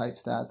type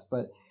stats,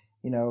 but,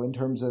 in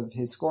terms of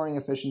his scoring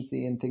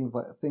efficiency and things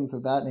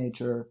of that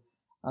nature,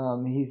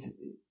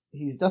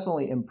 he's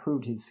definitely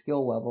improved his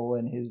skill level,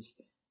 and his,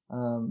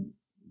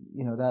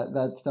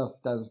 that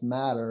stuff does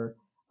matter.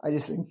 I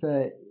just think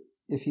that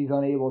if he's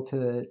unable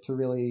to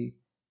really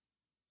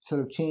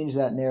sort of change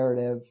that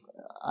narrative,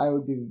 I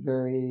would be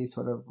very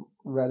sort of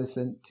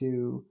reticent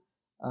to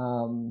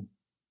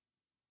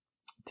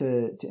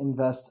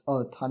invest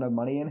a ton of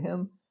money in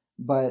him.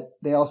 But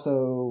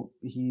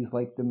he's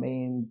like the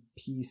main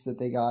piece that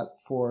they got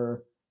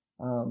for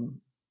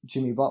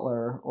Jimmy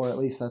Butler, or at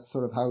least that's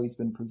sort of how he's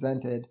been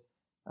presented.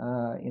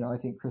 I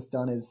think Chris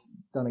Dunn has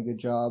done a good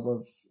job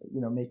of,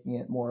 making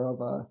it more of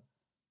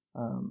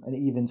an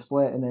even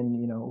split. And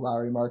then,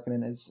 Lauri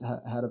Markkanen has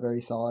had a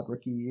very solid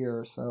rookie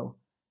year. So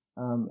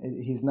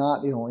he's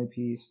not the only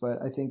piece,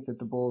 but I think that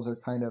the Bulls are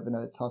kind of in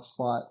a tough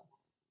spot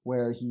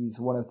where he's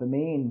one of the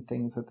main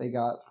things that they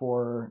got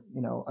for,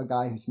 a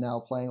guy who's now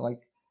playing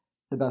like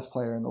the best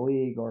player in the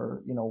league,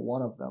 or,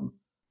 one of them.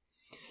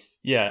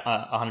 Yeah,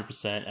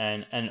 100%.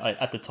 And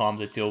at the time of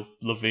the deal,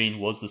 LaVine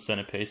was the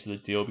centerpiece of the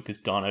deal because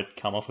Dunn had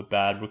come off a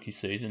bad rookie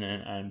season.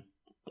 And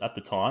at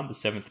the time, the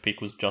 7th pick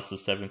was just the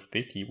 7th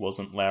pick. He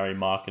wasn't Lauri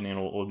Markkanen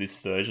or this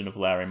version of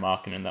Lauri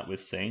Markkanen that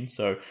we've seen.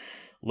 So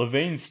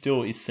LaVine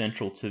still is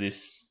central to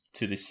this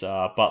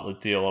Butler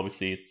deal.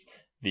 Obviously, it's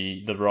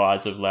the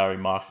rise of Lauri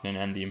Markkanen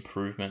and the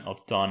improvement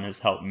of Dunn has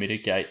helped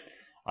mitigate,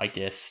 I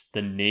guess,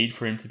 the need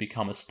for him to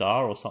become a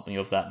star or something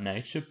of that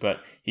nature.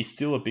 But he's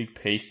still a big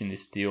piece in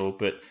this deal.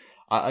 But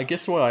I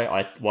guess why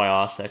I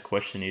asked that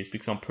question is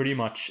because I'm pretty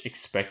much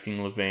expecting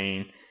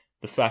LaVine,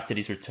 the fact that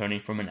he's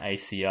returning from an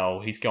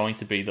ACL, he's going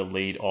to be the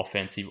lead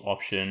offensive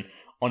option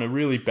on a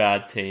really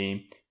bad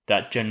team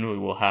that generally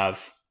will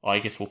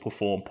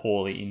perform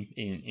poorly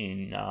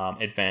in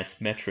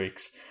advanced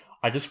metrics.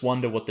 I just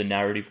wonder what the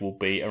narrative will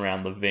be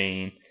around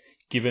LaVine,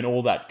 given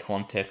all that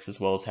context as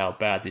well as how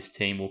bad this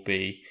team will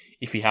be.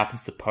 If he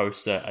happens to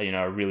post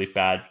a really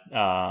bad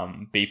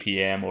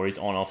BPM or his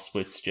on-off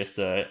splits just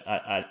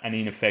an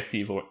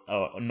ineffective or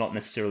not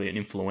necessarily an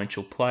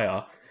influential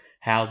player,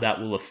 how that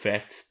will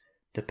affect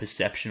the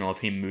perception of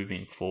him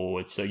moving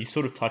forward. So you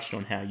sort of touched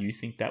on how you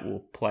think that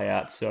will play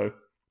out. So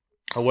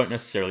I won't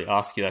necessarily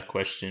ask you that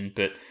question,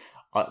 but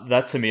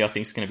that to me I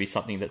think is going to be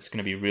something that's going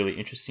to be really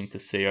interesting to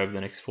see over the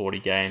next 40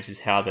 games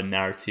is how the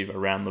narrative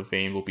around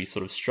LaVine will be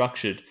sort of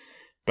structured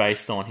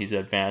based on his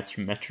advanced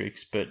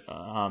metrics. But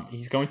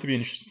he's going to be an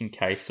interesting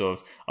case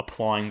of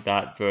applying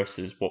that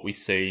versus what we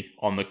see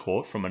on the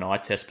court from an eye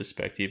test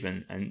perspective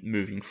and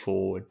moving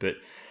forward. But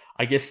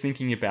I guess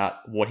thinking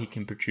about what he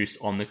can produce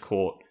on the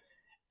court,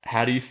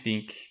 how do you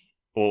think,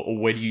 or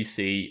where do you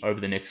see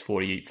over the next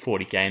 40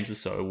 games or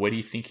so, where do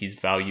you think his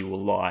value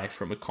will lie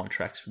from a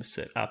contract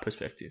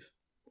perspective?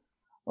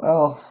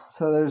 Well,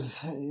 so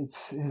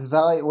it's his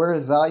value, where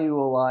his value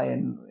will lie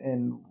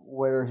and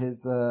where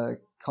his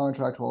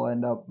contract will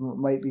end up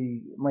might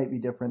be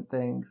different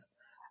things.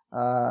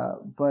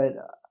 But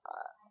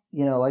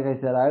like I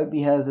said, I would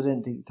be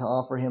hesitant to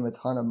offer him a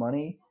ton of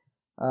money.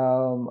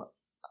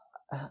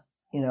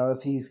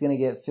 If he's going to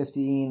get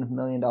 $15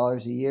 million a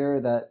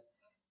year,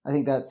 I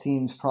think that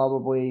seems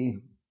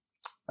probably,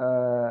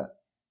 I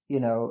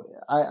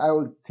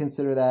would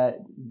consider that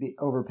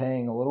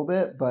overpaying a little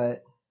bit,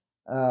 but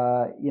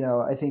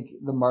I think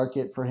the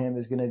market for him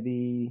is going to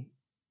be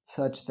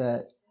such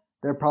that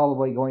they're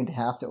probably going to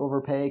have to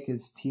overpay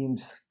because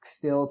teams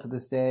still to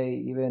this day,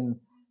 even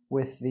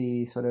with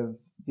the sort of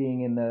being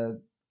in the,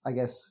 I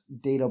guess,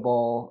 data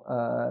ball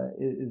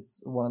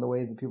is one of the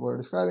ways that people are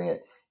describing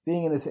it.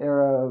 Being in this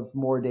era of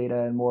more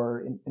data and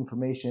more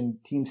information,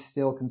 teams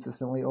still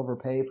consistently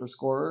overpay for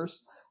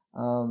scorers.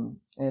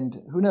 And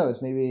who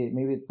knows, maybe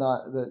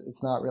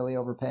it's not really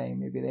overpaying.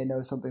 Maybe they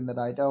know something that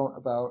I don't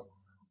about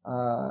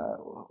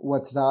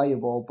what's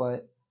valuable,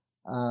 but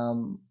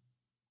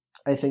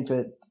I think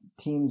that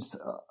teams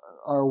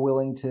are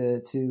willing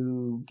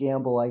to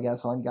gamble, I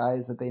guess, on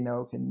guys that they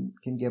know can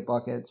get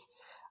buckets,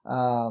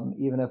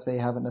 even if they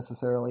haven't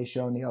necessarily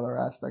shown the other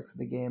aspects of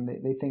the game.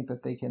 They think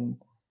that they can,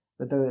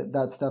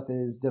 that stuff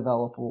is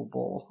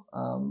developable.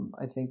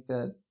 I think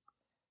that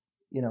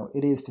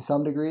it is to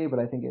some degree, but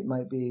I think it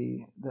might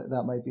be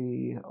that might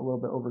be a little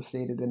bit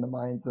overstated in the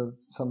minds of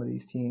some of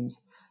these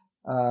teams.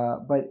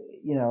 But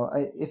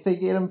if they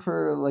get him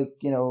for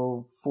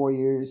 4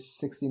 years,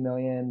 $60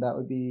 million, that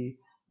would be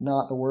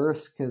not the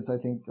worst, because I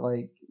think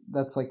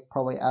that's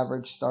probably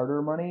average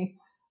starter money.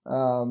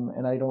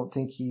 And I don't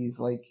think he's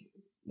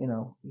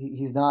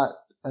he's not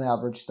an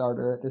average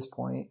starter at this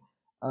point,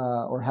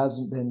 or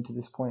hasn't been to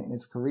this point in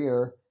his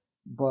career,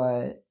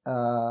 but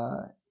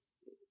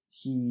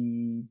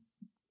he,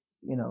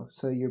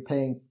 so you're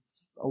paying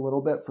a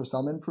little bit for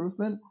some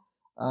improvement.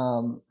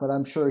 But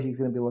I'm sure he's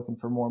going to be looking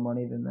for more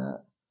money than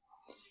that.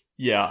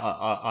 Yeah,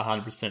 I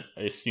 100%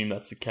 assume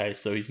that's the case.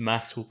 So his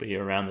max will be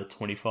around the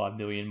 25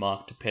 million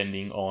mark,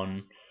 depending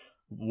on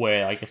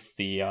where I guess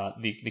the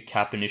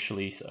cap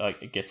initially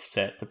gets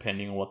set,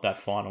 depending on what that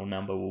final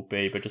number will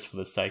be. But just for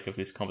the sake of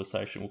this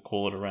conversation, we'll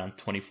call it around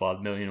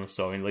 25 million or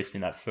so, at least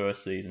in that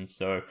first season.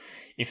 So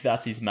if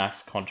that's his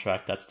max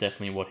contract, that's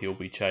definitely what he'll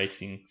be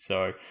chasing.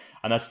 So,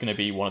 and that's going to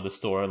be one of the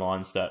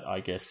storylines that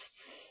I guess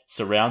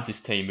surrounds this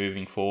team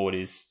moving forward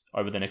is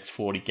over the next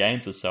 40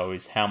 games or so,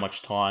 is how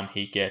much time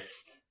he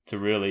gets to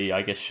really,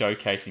 I guess,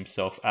 showcase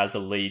himself as a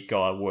lead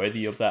guy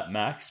worthy of that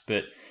max.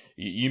 But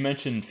you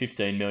mentioned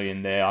 15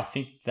 million there. I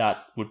think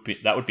that would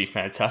be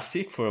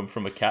fantastic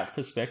from a cap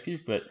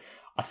perspective. But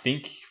I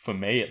think for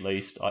me at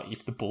least,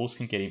 if the Bulls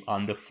can get him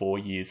under 4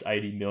 years,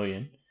 80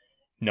 million,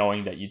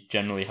 knowing that you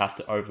generally have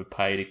to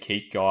overpay to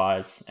keep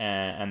guys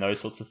and those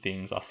sorts of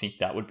things, I think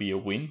that would be a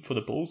win for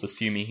the Bulls,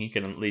 assuming he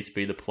can at least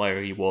be the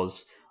player he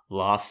was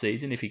last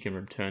season. If he can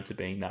return to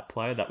being that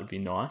player, that would be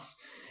nice.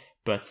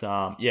 But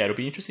it'll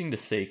be interesting to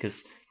see,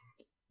 because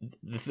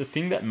the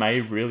thing that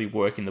may really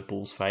work in the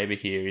Bulls' favour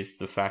here is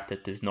the fact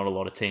that there's not a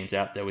lot of teams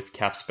out there with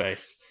cap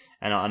space.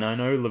 And I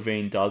know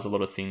LaVine does a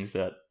lot of things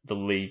that the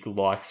league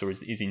likes or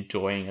is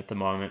enjoying at the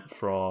moment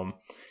from,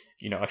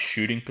 a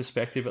shooting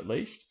perspective at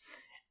least.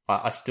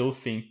 I still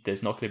think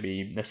there's not going to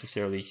be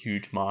necessarily a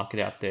huge market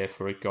out there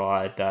for a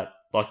guy that,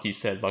 like you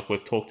said, like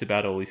we've talked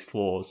about all his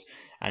flaws,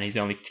 and he's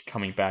only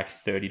coming back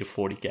 30 to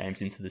 40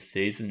 games into the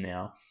season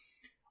now.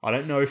 I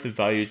don't know if the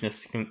value is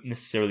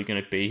necessarily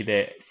going to be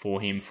there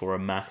for him for a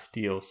max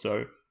deal.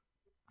 So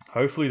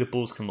hopefully the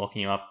Bulls can lock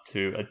him up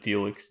to a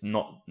deal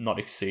not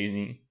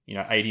exceeding,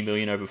 $80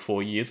 million over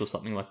 4 years or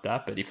something like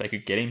that. But if they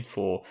could get him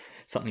for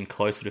something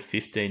closer to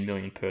 $15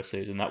 million per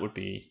season, that would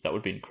be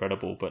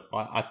incredible. But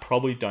I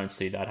probably don't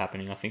see that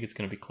happening. I think it's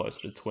going to be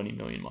closer to $20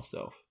 million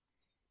myself.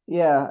 I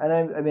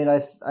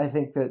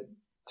think that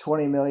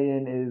 $20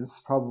 million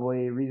is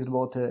probably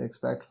reasonable to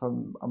expect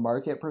from a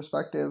market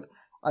perspective.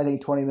 I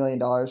think $20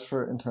 million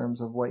in terms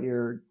of what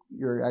you're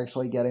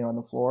actually getting on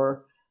the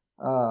floor,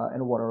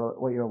 and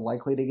what you're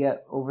likely to get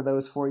over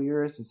those 4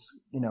 years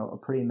is, a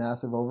pretty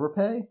massive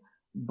overpay.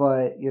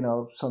 But,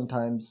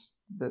 sometimes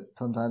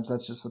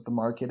that's just what the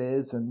market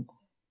is. And,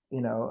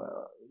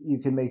 you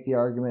can make the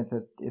argument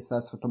that if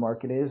that's what the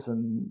market is,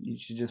 then you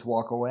should just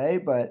walk away.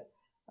 But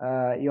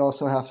you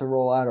also have to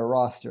roll out a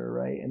roster,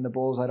 right? And the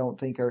Bulls, I don't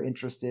think, are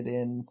interested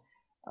in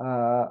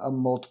a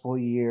multiple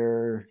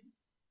year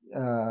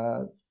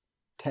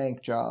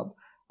tank job.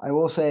 I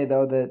will say,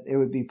 though, that it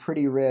would be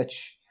pretty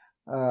rich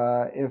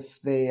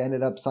if they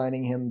ended up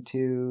signing him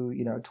to,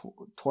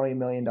 $20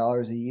 million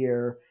a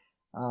year.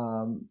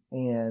 And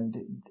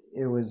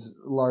it was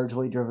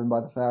largely driven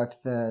by the fact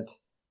that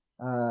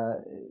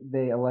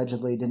they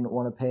allegedly didn't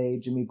want to pay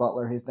Jimmy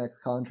Butler his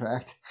next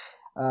contract.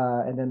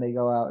 And then they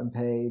go out and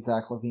pay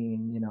Zach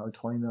LaVine,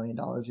 $20 million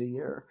a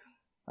year.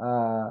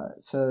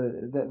 So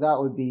that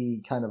would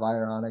be kind of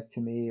ironic to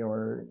me,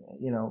 or,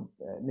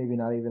 maybe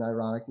not even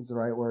ironic is the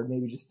right word,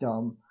 maybe just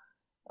dumb.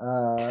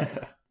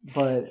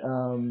 But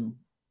I'm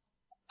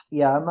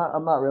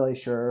not really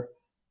sure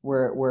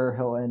where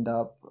he'll end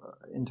up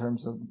in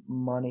terms of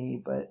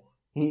money, but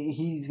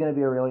he's going to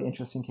be a really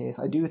interesting case.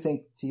 I do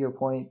think, to your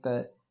point,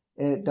 that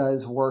it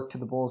does work to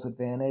the Bulls'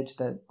 advantage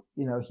that,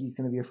 he's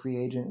going to be a free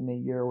agent in a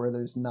year where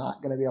there's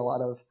not going to be a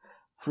lot of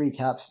free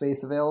cap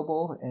space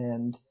available.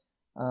 And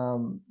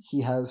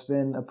he has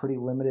been a pretty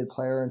limited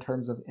player in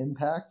terms of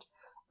impact.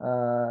 They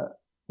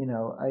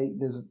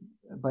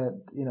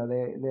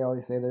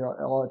always say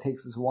all it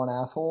takes is one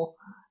asshole.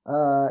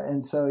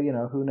 And so,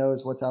 who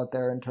knows what's out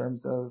there in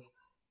terms of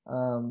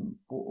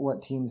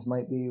what teams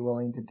might be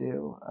willing to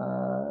do.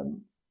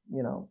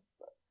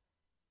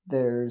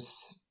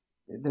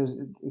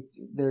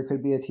 There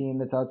could be a team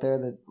that's out there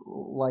that,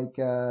 like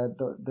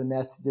the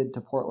Nets did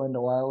to Portland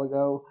a while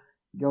ago,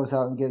 goes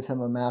out and gives him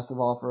a massive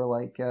offer,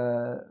 like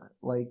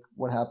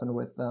what happened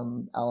with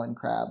Alan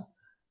Crabb.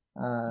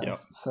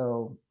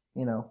 So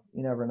you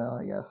never know,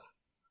 I guess.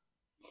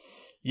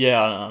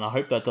 Yeah, and I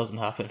hope that doesn't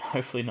happen.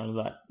 Hopefully none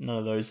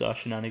of those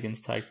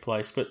shenanigans take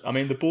place. But, I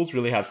mean, the Bulls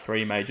really have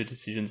three major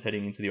decisions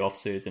heading into the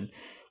offseason,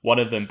 one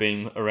of them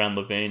being around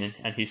LaVine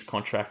and his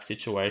contract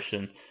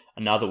situation.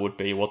 Another would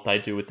be what they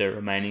do with their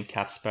remaining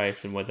cap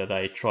space and whether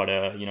they try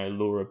to,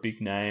 lure a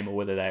big name or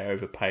whether they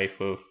overpay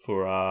for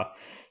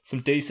some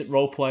decent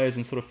role players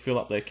and sort of fill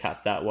up their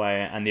cap that way.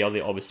 And the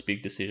other obvious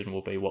big decision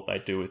will be what they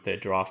do with their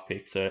draft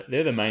picks. So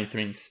they're the main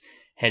things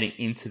heading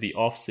into the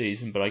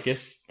offseason. But I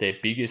guess their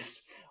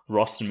biggest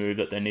roster move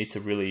that they need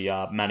to really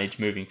manage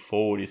moving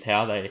forward is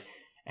how they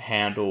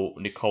handle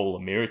Nikola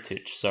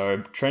Mirotic.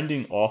 So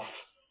trending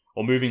off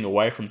or moving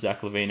away from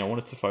Zach LaVine, I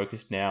wanted to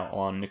focus now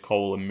on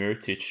Nikola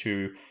Mirotic,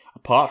 who,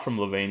 apart from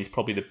LaVine, is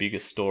probably the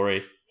biggest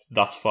story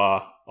thus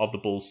far of the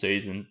Bulls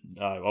season.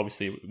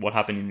 Obviously, what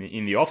happened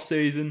in the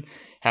off-season,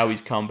 how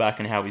he's come back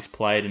and how he's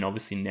played, and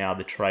obviously now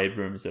the trade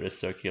rumors that are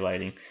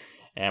circulating.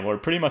 And we're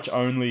pretty much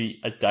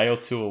only a day or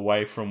two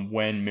away from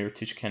when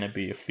Mirotic can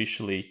be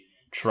officially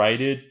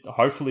traded.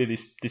 Hopefully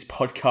this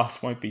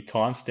podcast won't be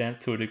timestamped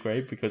to a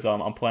degree, because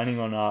I'm planning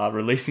on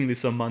releasing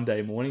this on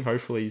Monday morning.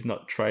 Hopefully he's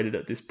not traded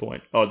at this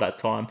point or that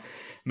time,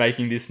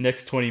 making this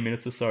next 20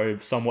 minutes or so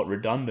somewhat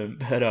redundant.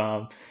 But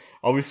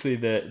obviously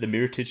the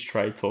Mirotic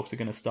trade talks are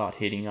going to start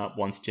heating up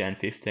once Jan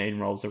 15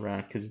 rolls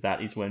around, because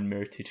that is when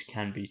Mirotic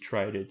can be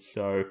traded.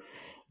 So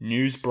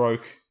news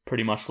broke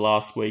pretty much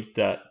last week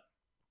that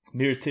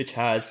Mirotic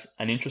has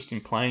an interest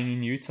in playing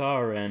in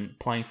Utah and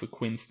playing for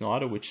Quinn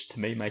Snyder, which to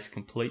me makes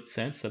complete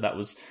sense. So that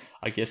was,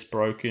 I guess,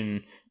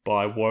 broken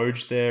by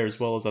Woj there,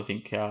 as well as I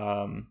think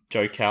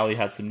Joe Cowley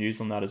had some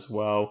news on that as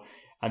well.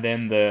 And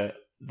then the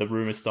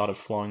rumors started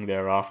flowing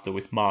thereafter,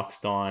 with Mark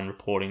Stein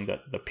reporting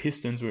that the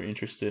Pistons were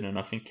interested, and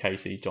I think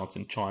KC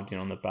Johnson chimed in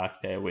on the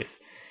back there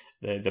with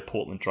the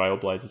Portland Trail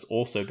Blazers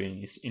also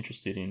being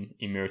interested in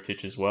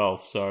Mirotic as well.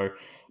 So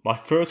my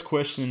first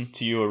question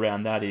to you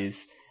around that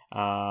is,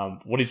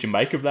 what did you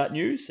make of that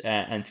news?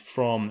 And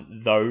from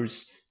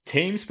those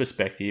team's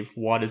perspective,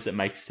 why does it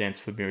make sense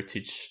for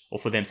Mirotic or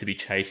for them to be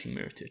chasing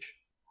Mirotic?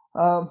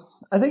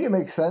 I think it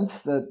makes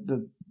sense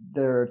that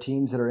there are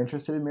teams that are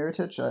interested in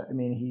Mirotic. I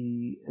mean,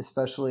 he,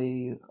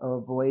 especially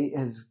of late,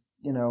 has,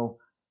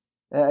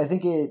 I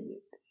think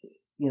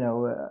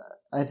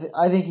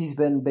I think he's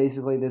been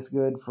basically this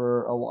good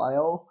for a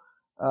while.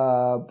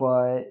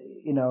 But,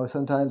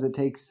 sometimes it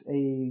takes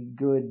a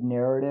good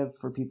narrative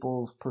for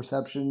people's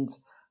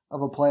perceptions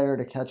of a player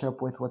to catch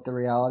up with what the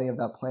reality of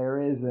that player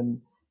is.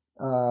 And,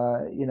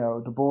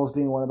 the Bulls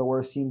being one of the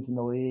worst teams in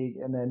the league,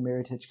 and then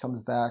Mirotic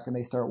comes back and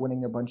they start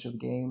winning a bunch of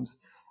games,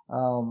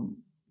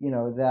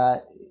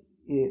 that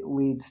it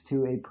leads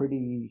to a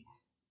pretty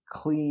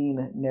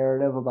clean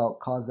narrative about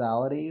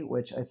causality,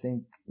 which I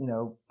think,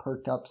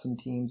 perked up some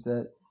teams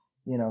that,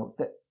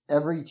 that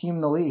every team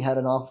in the league had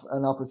an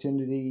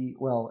opportunity.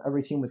 Well,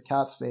 every team with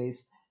cap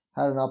space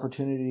had an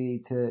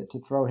opportunity to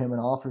throw him an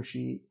offer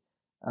sheet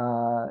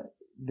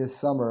this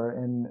summer,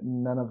 and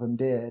none of them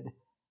did.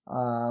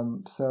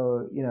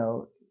 So,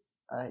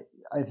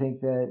 I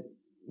think that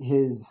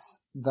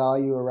his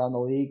value around the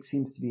league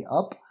seems to be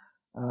up,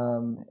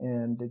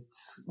 and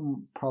it's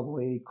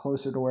probably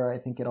closer to where I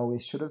think it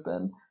always should have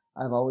been.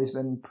 I've always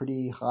been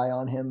pretty high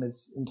on him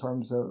in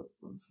terms of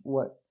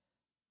what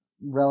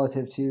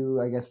relative to,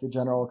 I guess, the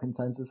general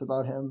consensus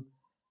about him,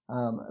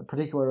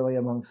 particularly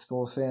amongst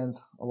Bulls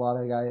fans. A lot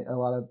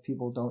of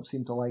people don't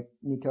seem to like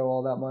Nico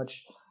all that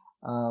much.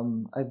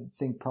 I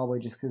think probably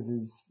just because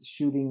his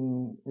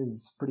shooting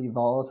is pretty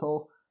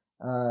volatile,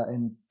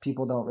 and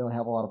people don't really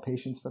have a lot of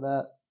patience for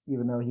that.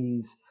 Even though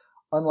he's,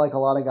 unlike a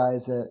lot of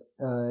guys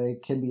that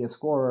can be a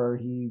scorer,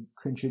 he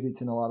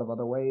contributes in a lot of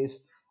other ways.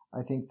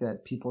 I think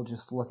that people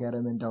just look at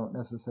him and don't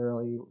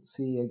necessarily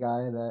see a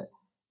guy that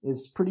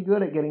is pretty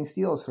good at getting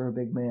steals for a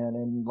big man,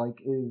 and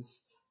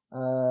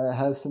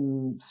has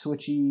some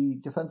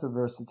switchy defensive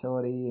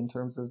versatility in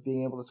terms of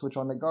being able to switch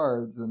on to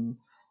guards, and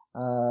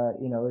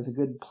is a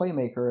good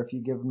playmaker if you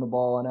give him the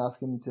ball and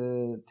ask him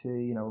to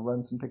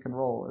run some pick and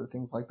roll or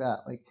things like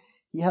that. Like,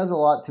 he has a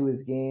lot to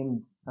his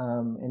game,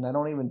 and I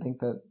don't even think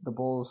that the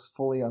Bulls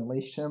fully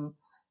unleashed him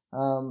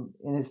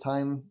in his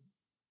time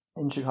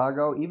in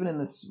Chicago. Even in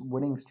this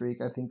winning streak,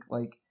 I think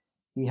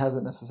he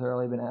hasn't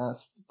necessarily been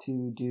asked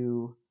to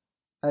do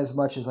as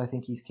much as I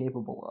think he's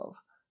capable of.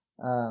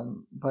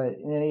 But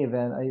in any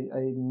event,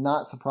 I'm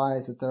not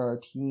surprised that there are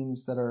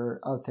teams that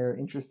are out there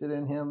interested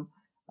in him.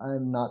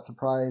 I'm not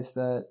surprised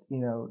that,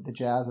 the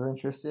Jazz are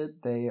interested.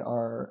 They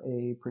are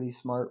a pretty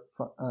smart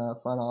front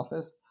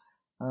office.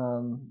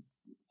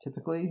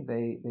 Typically,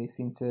 they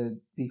seem to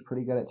be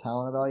pretty good at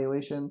talent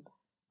evaluation.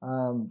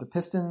 The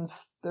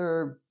Pistons,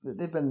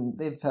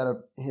 they've had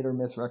a hit or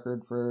miss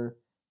record for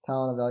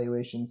talent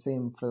evaluation.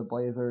 Same for the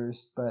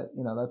Blazers, but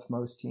that's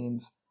most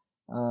teams.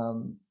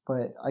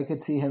 But I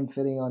could see him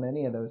fitting on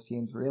any of those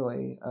teams,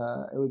 really.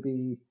 It would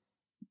be,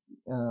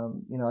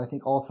 I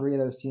think all three of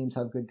those teams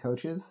have good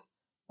coaches.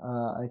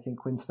 I think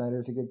Quinn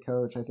Snyder's a good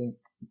coach. I think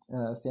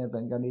Stan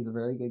Van Gundy's a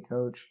very good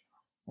coach.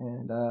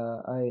 And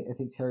I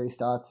think Terry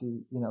Stotts,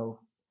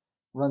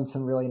 runs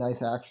some really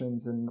nice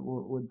actions and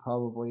would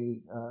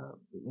probably,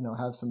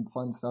 have some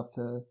fun stuff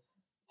to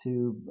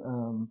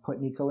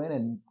put Nico in.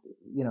 And,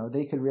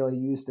 they could really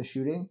use the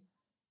shooting.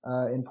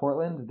 In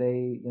Portland,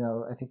 they,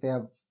 I think they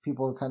have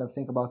people kind of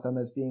think about them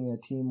as being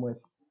a team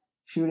with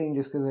shooting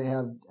just because they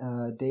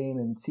have Dame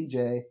and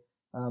CJ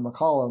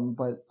McCollum,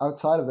 but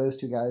outside of those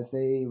two guys,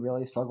 they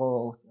really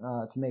struggle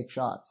to make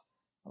shots.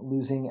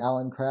 Losing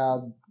Alan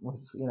Crabb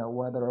was,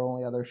 one of their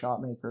only other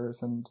shot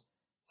makers, and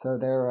so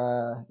they're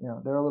a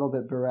little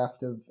bit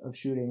bereft of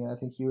shooting, and I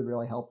think he would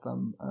really help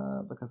them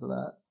because of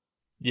that.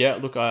 Yeah,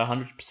 look, I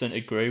 100%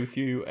 agree with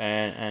you,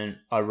 and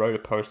I wrote a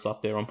post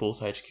up there on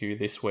Bulls HQ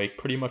this week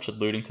pretty much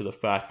alluding to the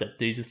fact that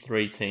these are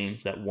three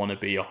teams that want to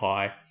be a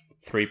high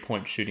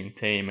three-point shooting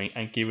team,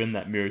 and given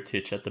that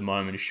Mirotic at the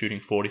moment is shooting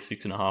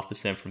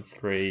 46.5% from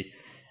three,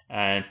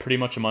 and pretty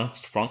much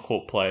amongst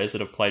frontcourt players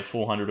that have played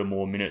 400 or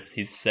more minutes,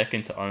 he's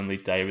second to only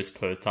Davis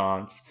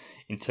Bertans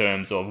in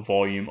terms of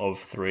volume of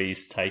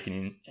threes taken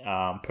in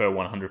per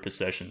 100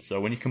 possessions. So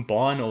when you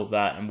combine all of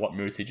that and what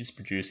Mirotic is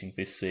producing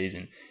this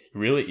season, it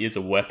really is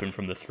a weapon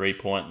from the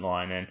three-point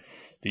line. And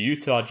the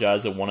Utah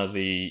Jazz are one of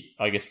the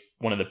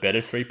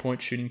better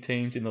three-point shooting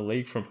teams in the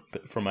league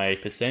from a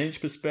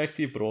percentage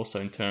perspective, but also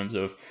in terms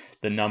of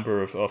the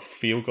number of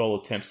field goal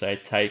attempts they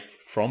take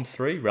from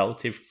three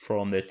relative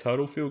from their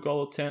total field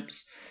goal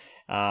attempts.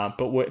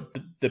 But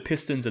the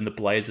Pistons and the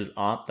Blazers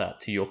aren't that,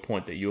 to your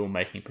point that you were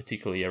making,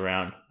 particularly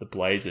around the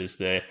Blazers.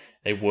 They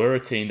were a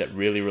team that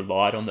really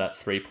relied on that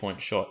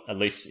three-point shot, at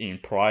least in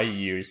prior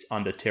years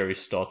under Terry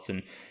Stotts.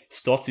 And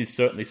Stotts is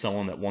certainly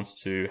someone that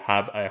wants to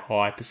have a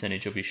high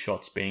percentage of his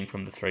shots being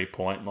from the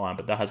three-point line,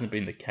 but that hasn't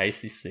been the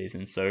case this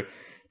season. So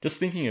just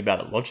thinking about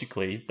it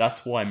logically,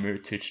 that's why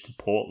Mirotic to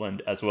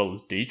Portland as well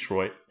as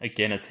Detroit,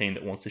 again a team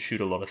that wants to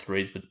shoot a lot of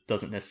threes but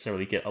doesn't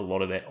necessarily get a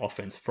lot of their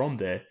offense from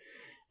there.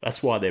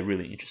 That's why they're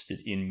really interested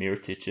in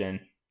Mirotic,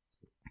 and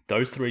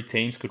those three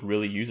teams could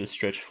really use a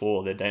stretch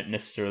four. They don't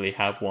necessarily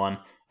have one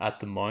at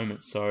the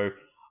moment. So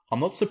I'm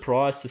not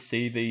surprised to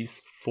see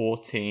these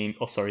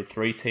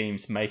three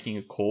teams making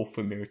a call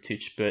for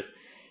Mirotic, but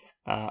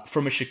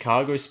from a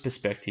Chicago's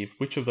perspective,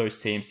 which of those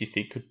teams do you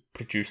think could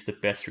produce the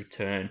best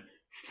return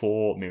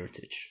for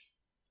Mirotic?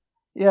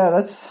 Yeah,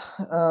 that's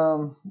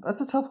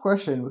a tough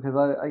question because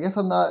I guess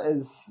I'm not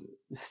as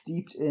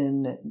steeped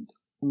in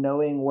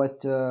knowing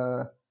what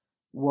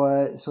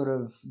sort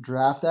of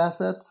draft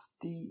assets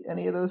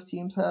any of those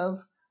teams have.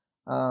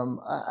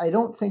 I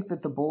don't think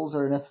that the Bulls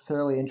are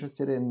necessarily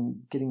interested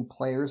in getting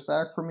players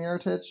back from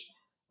Mirotic.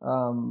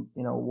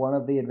 One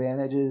of the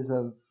advantages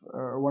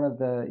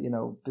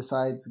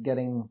besides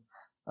getting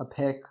a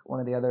pick, one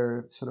of the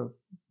other sort of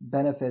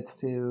benefits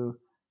to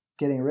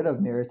getting rid of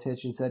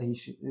Mirotic is that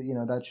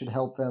that should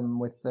help them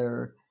with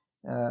their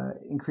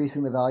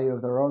increasing the value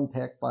of their own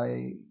pick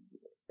by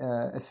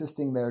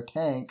assisting their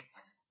tank.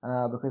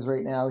 Because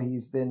right now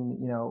he's been,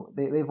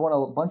 they've won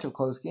a bunch of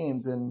close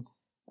games, and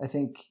I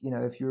think,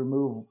 if you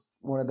remove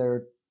one of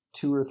their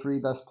 2 or 3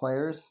 best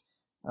players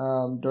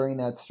during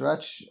that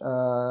stretch,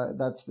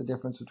 that's the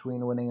difference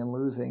between winning and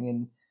losing,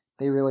 and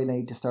they really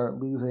need to start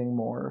losing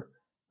more.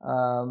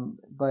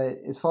 But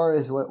as far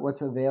as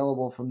what's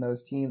available from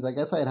those teams, I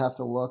guess I'd have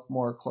to look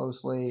more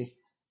closely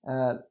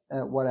at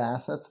what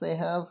assets they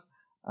have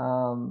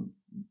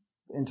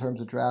in terms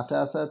of draft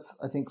assets.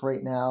 I think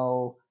right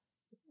now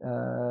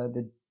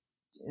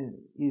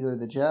either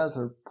the Jazz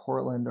or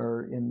Portland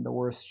are in the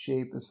worst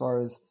shape as far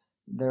as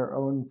their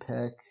own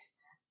pick,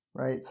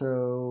 right?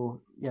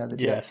 So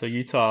so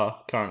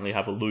Utah currently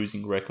have a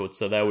losing record,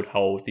 so they would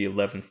hold the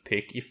 11th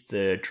pick if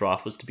the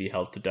draft was to be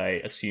held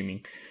today,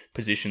 assuming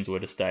positions were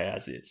to stay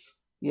as is.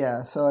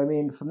 Yeah, so I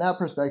mean, from that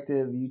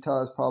perspective,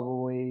 Utah is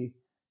probably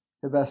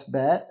the best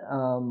bet.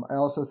 I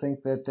also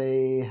think that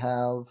they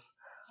have,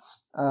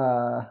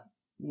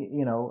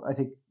 I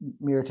think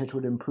Mirotic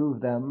would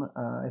improve them.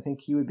 I think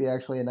he would be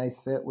actually a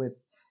nice fit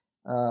with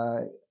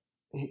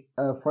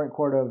a front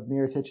court of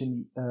Mirotic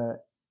and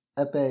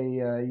Ekpe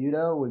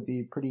Udoh would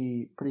be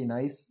pretty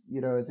nice.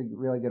 Udoh is a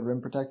really good rim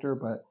protector,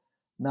 but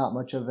not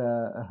much of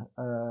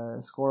a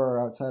scorer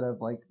outside of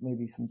like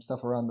maybe some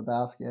stuff around the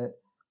basket.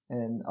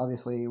 And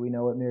obviously we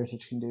know what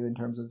Mirotic can do in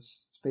terms of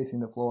spacing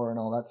the floor and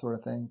all that sort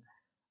of thing.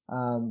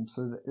 I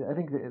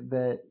think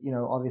that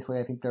obviously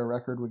I think their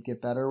record would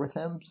get better with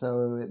him,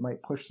 so it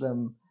might push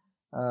them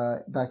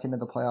back into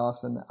the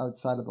playoffs and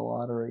outside of the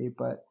lottery.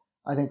 But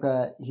I think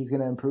that he's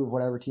going to improve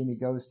whatever team he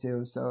goes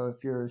to. So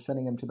if you're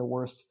sending him to the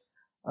worst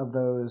of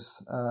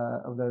those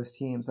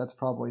teams, that's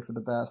probably for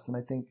the best. And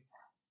I think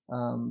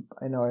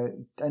I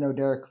know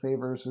Derek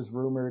Favors was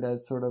rumored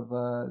as sort of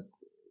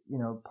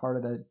part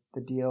of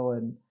the deal,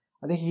 and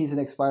I think he's an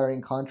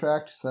expiring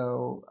contract,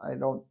 so I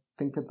don't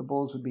think that the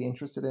Bulls would be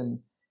interested in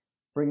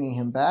bringing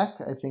him back.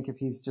 I think if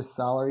he's just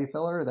salary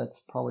filler,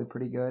 that's probably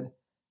pretty good.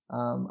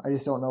 I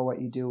just don't know what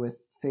you do with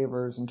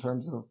Favors in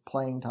terms of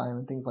playing time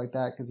and things like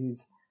that, because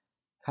he's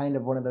kind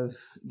of one of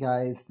those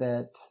guys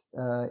that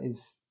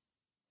is,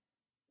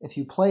 if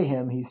you play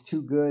him, he's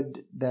too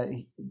good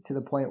to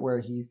the point where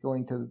he's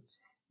going to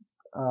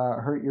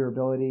hurt your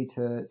ability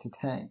to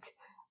tank.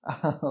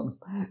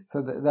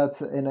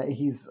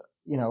 He's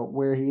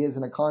where he is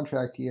in a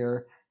contract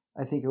year.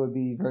 I think it would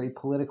be very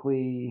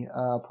politically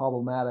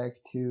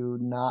problematic to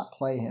not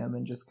play him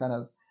and just kind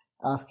of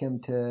ask him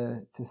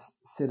to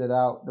sit it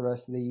out the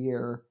rest of the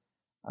year.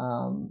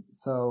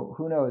 So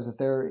who knows if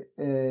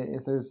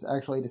there's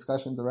actually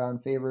discussions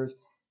around Favors,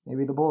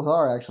 maybe the Bulls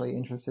are actually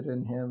interested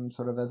in him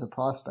sort of as a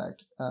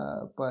prospect.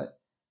 But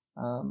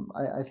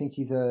I think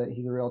he's a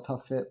real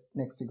tough fit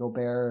next to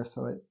Gobert,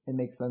 so it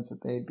makes sense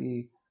that they'd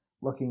be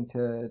looking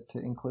to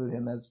include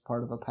him as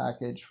part of a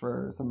package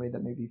for somebody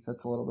that maybe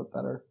fits a little bit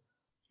better.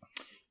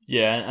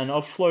 Yeah, and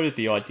I've floated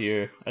the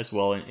idea as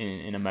well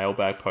in a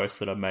mailbag post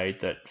that I made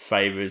that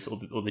Favors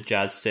or the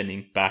Jazz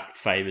sending back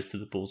Favors to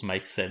the Bulls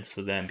makes sense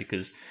for them,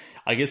 because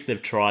I guess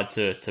they've tried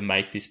to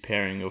make this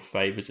pairing of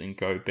Favors and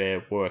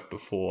Gobert work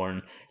before,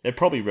 and they're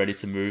probably ready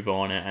to move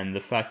on. And the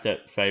fact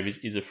that Favors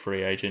is a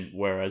free agent,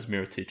 whereas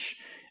Mirotic,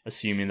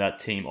 assuming that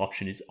team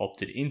option is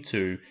opted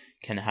into,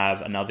 can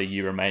have another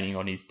year remaining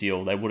on his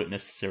deal, they wouldn't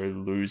necessarily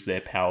lose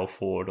their power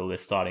forward or their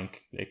starting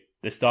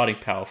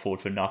power forward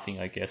for nothing,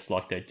 I guess,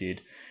 like they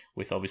did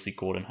with obviously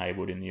Gordon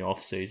Hayward in the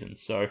offseason.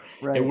 So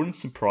right. It wouldn't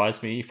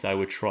surprise me if they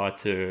would try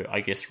to,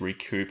 I guess,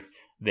 recoup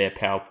their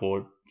power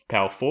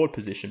forward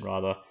position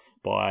rather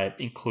by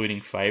including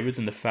Favors,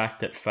 and the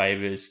fact that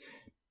Favors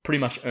pretty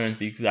much earns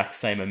the exact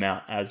same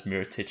amount as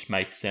Mirotic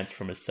makes sense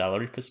from a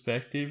salary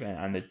perspective,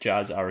 and the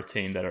Jazz are a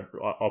team that are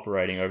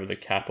operating over the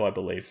cap, I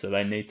believe, so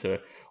they need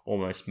to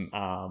almost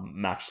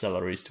match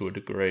salaries to a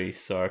degree.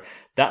 So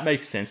that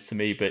makes sense to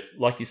me, but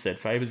like you said,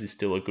 Favors is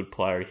still a good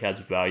player. He has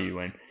value,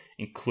 and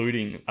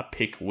including a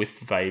pick with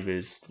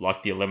Favors,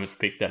 like the 11th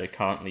pick that it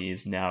currently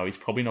is now, is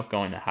probably not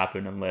going to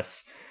happen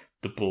unless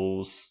the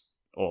Bulls,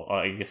 or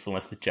I guess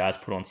unless the Jazz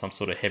put on some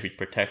sort of heavy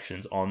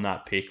protections on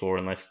that pick, or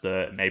unless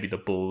maybe the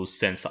Bulls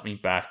send something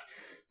back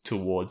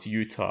towards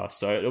Utah.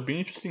 So it'll be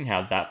interesting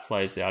how that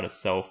plays out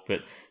itself. But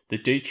the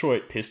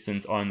Detroit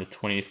Pistons own the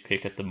 20th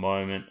pick at the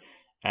moment,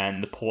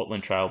 and the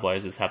Portland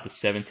Trailblazers have the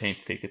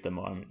 17th pick at the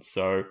moment.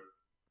 So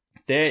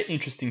they're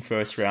interesting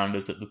first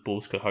rounders that the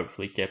Bulls could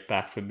hopefully get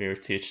back for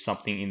Mirotic,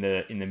 something in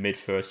the mid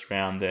first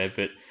round there.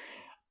 But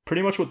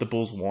pretty much what the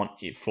Bulls want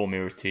for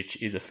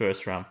Mirotic is a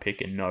first round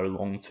pick and no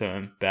long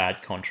term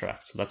bad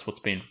contract. So that's what's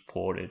been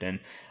reported, and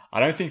I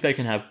don't think they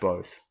can have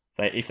both.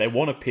 If they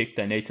want to pick,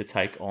 they need to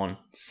take on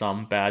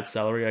some bad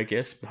salary, I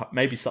guess.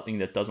 Maybe something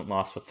that doesn't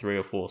last for 3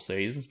 or 4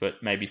 seasons, but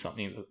maybe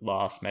something that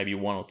lasts maybe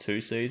 1 or 2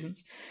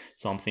 seasons.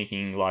 So I'm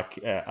thinking like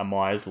a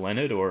Myers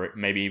Leonard or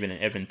maybe even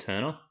an Evan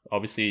Turner.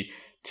 Obviously,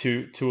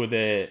 two of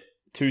their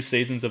 2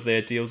 seasons of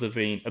their deals have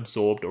been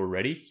absorbed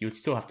already. You would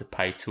still have to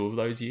pay 2 of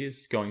those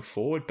years going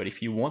forward. But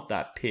if you want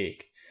that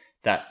pick,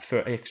 that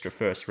for extra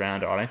first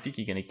rounder, I don't think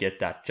you're going to get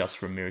that just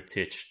from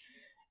Mirotic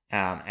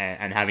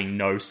and having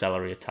no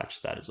salary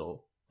attached to that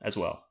as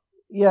well.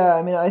 Yeah,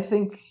 I mean, I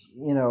think,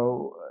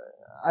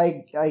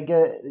 I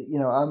get,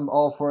 I'm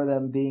all for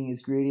them being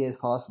as greedy as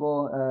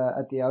possible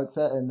at the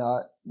outset and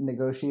not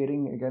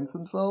negotiating against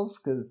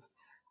themselves, because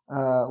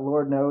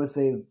Lord knows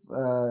they've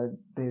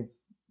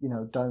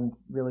done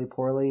really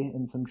poorly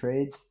in some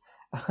trades.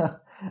 I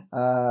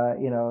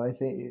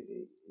think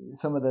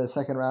some of the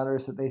second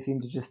rounders that they seem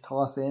to just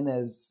toss in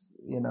as,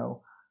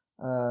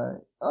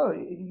 oh,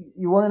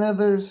 you want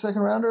another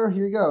second rounder?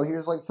 Here you go.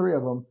 Here's like 3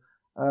 of them.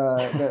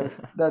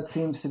 That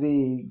seems to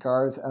be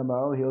Gar's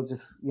MO. He'll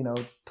just,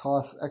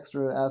 toss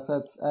extra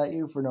assets at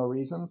you for no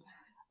reason.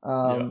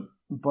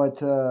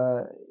 But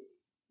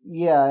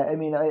yeah, I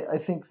mean, I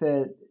think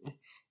that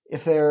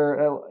if they're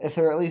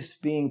at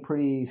least being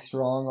pretty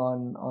strong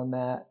on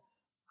that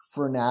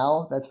for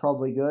now, that's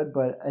probably good.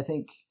 But I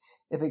think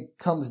if it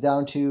comes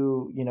down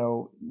to,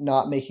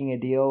 not making a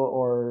deal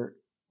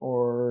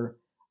or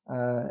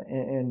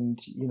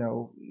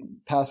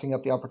passing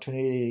up the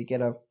opportunity to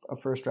get a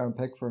first round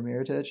pick for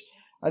Mirotic,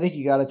 I think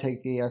you got to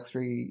take the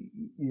extra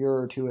year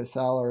or 2 of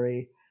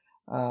salary,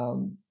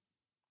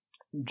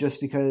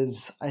 just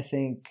because I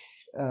think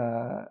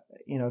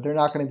they're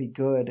not going to be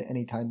good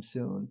anytime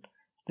soon.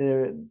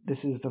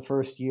 This is the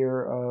first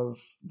year of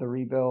the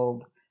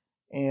rebuild,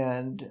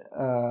 and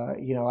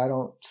I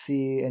don't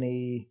see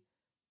any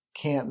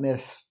can't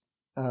miss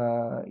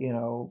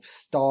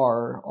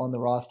star on the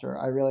roster.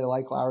 I really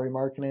like Lauri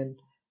Markkanen.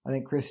 I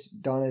think Chris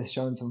Dunn has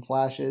shown some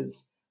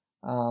flashes.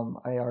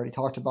 I already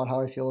talked about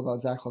how I feel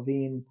about Zach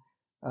LaVine.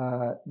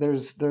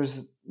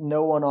 There's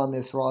no one on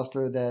this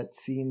roster that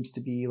seems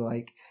to be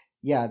like,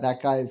 yeah,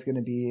 that guy is going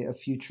to be a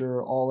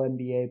future All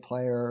NBA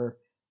player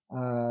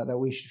that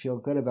we should feel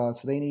good about.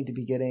 So they need to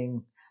be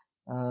getting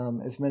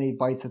as many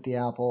bites at the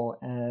apple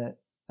at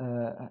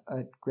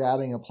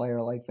grabbing a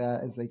player like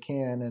that as they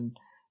can, and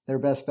their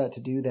best bet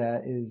to do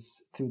that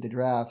is through the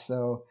draft.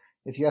 So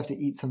if you have to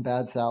eat some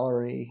bad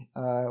salary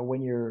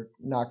when you're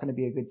not going to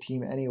be a good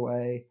team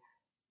anyway,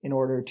 in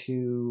order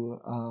to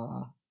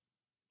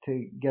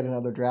get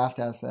another draft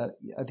asset,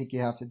 I think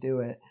you have to do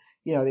it.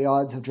 The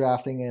odds of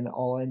drafting an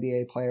All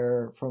NBA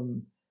player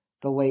from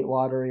the late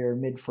lottery or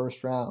mid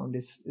first round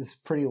is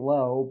pretty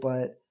low,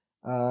 but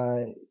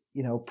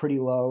pretty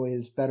low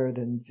is better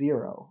than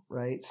 0,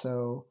 right?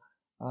 So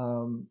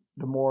the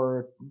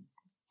more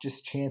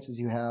just chances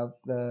you have,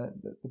 the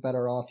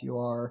better off you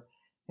are.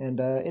 And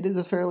it is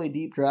a fairly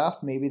deep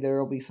draft. Maybe there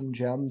will be some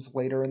gems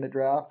later in the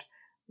draft.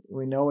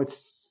 We know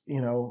it's,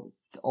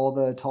 all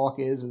the talk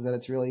is that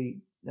it's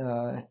really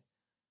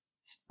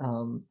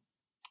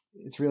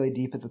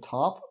deep at the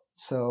top.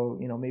 So,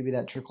 maybe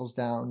that trickles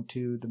down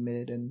to the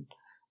mid and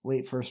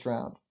late first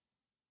round.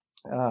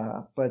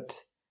 But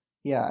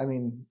yeah, I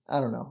mean, I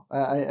don't know.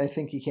 I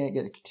think you can't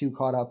get too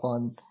caught up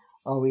on,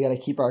 oh, we got to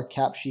keep our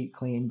cap sheet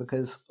clean,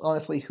 because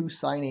honestly, who's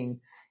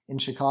signing in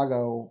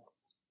Chicago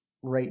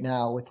right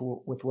now with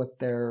what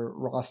their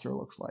roster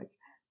looks like?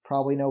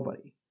 Probably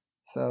nobody.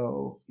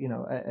 So,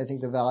 I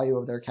think the value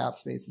of their cap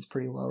space is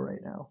pretty low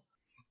right now.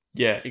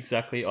 Yeah,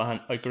 exactly. I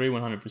agree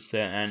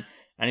 100%.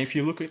 And if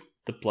you look at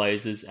the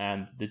Blazers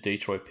and the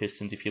Detroit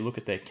Pistons, if you look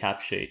at their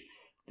cap sheet,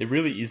 there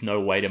really is no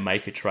way to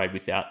make a trade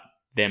without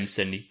them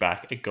sending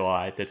back a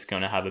guy that's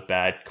going to have a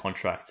bad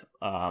contract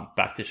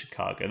back to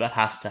Chicago. That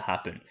has to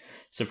happen.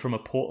 So from a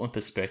Portland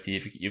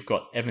perspective, you've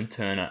got Evan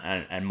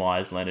Turner and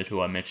Myers Leonard,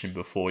 who I mentioned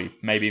before. You've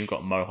maybe even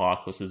got Mo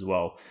Harkless as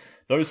well.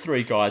 Those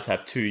 3 guys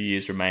have 2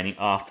 years remaining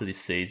after this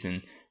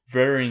season.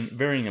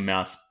 Varying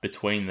amounts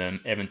between them.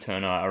 Evan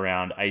Turner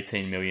around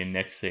 $18 million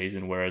next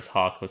season, whereas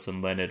Harkless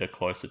and Leonard are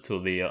closer to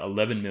the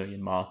 $11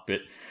 million mark.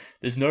 But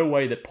there's no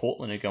way that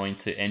Portland are going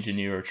to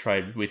engineer a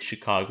trade with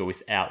Chicago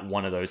without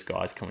one of those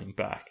guys coming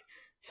back.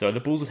 So the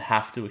Bulls would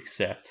have to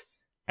accept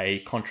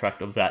a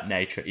contract of that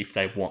nature if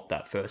they want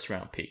that first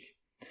round pick.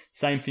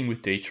 Same thing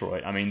with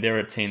Detroit. I mean, they're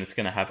a team that's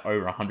going to have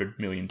over $100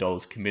 million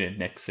committed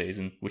next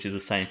season, which is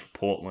the same for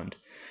Portland.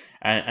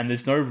 And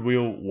there's no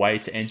real way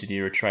to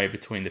engineer a trade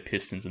between the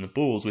Pistons and the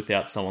Bulls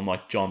without someone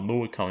like Jon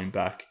Leuer coming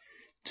back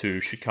to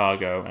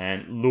Chicago.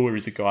 And Leuer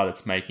is a guy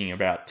that's making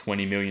about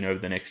 $20 million over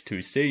the next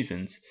 2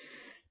 seasons.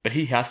 But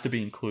he has to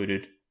be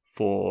included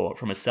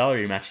from a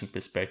salary matching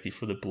perspective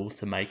for the Bulls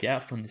to make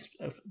out from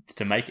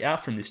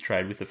this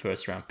trade with the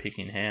first round pick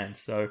in hand.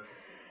 So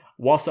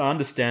whilst I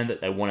understand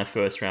that they want a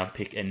first round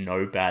pick and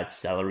no bad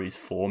salaries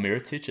for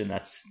Mirotic, and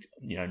that's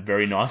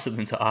very nice of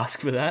them to ask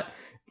for that,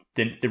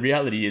 then the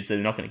reality is they're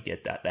not going to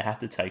get that. They have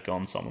to take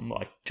on someone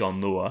like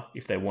Jon Leuer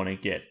if they want to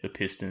get the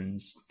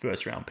Pistons'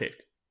 first round pick.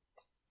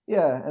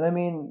 Yeah, and I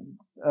mean,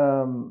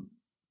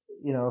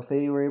 if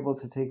they were able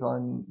to take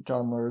on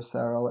Jon Leur's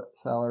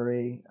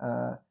salary,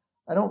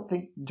 I don't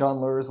think Jon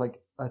Leuer is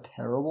like a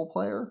terrible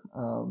player.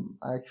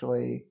 I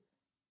actually,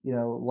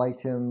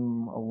 liked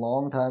him a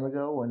long time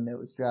ago when it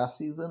was draft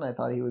season. I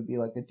thought he would be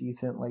like a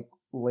decent like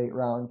late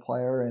round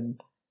player, and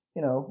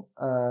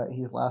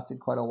he's lasted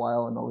quite a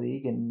while in the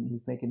league, and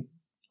he's making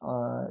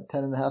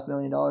 $10.5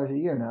 million a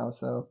year now.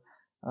 So,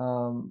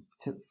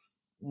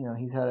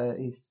 he's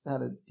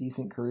had a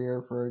decent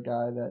career for a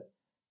guy that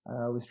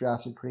was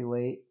drafted pretty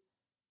late.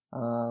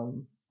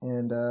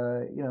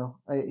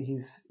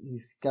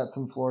 He's got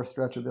some floor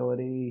stretch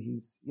ability.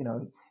 He's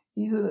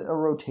a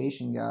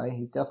rotation guy.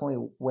 He's definitely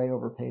way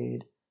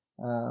overpaid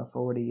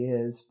for what he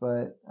is,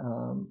 but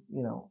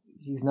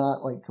he's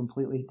not like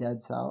completely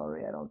dead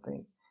salary. I don't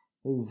think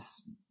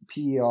his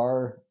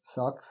PER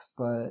sucks,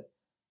 but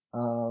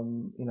I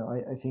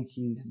think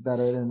he's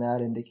better than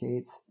that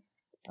indicates.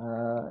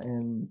 I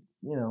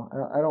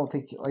don't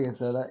think, like I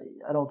said,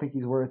 I don't think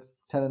he's worth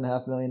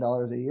 $10.5 million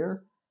a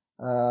year.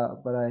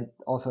 But I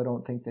also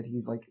don't think that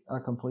he's like a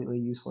completely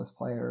useless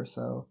player.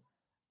 So,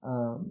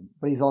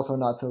 but he's also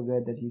not so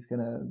good that he's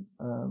gonna,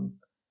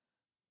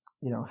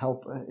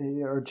 help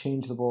or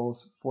change the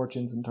Bulls'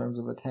 fortunes in terms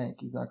of a tank.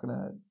 He's not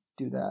gonna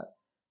do that.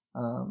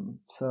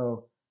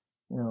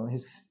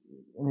 His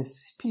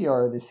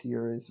PR this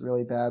year is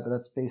really bad, but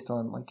that's based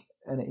on like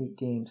an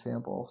 8-game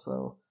sample.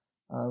 So,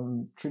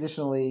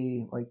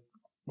 traditionally, like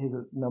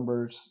his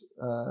numbers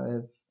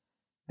have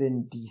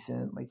been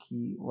decent. Like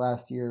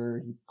last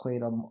year he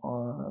played on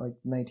like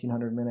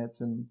 1,900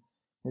 minutes, and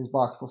his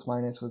box plus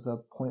minus was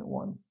a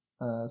 0.1.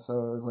 So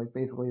it was like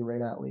basically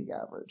right at league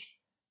average.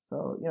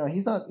 So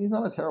he's not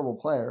a terrible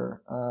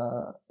player.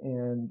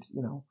 And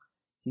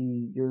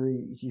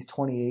he's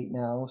 28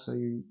 now, so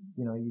you'd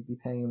be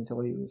paying him until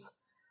he was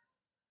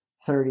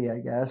 30, I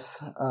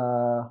guess.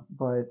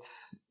 But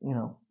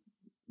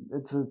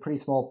it's a pretty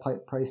small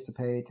price to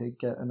pay to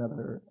get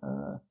another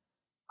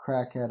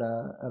crack at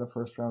a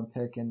first round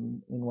pick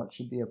in what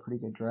should be a pretty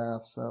good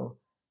draft. So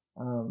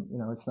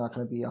it's not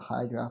going to be a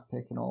high draft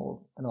pick in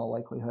all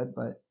likelihood,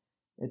 but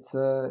it's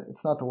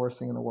not the worst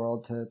thing in the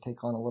world to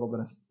take on a little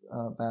bit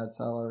of bad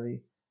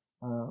salary,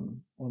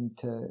 and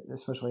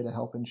especially to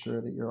help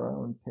ensure that your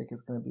own pick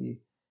is going to be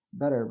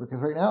better,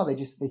 because right now they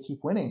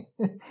keep winning.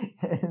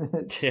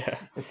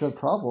 It's a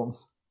problem.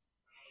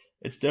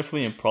 It's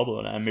definitely a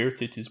problem, and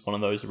Mirotic is one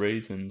of those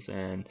reasons,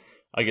 and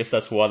I guess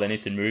that's why they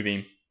need to move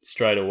him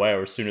straight away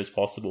or as soon as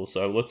possible.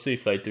 So let's see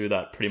if they do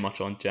that pretty much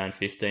on Jan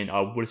 15.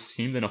 I would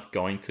assume they're not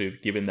going to,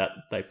 given that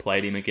they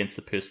played him against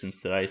the Pistons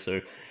today.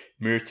 So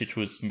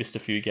Mirotic missed a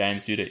few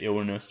games due to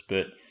illness,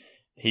 but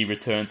he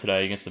returned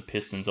today against the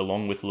Pistons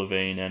along with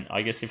LaVine. And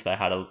I guess if they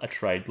had a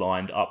trade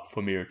lined up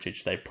for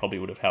Mirotic, they probably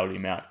would have held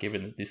him out,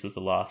 given that this was the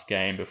last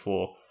game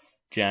before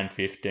Jan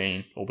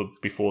 15 or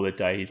before the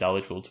day he's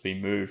eligible to be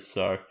moved.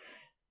 So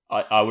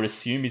I would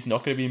assume he's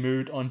not going to be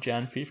moved on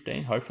Jan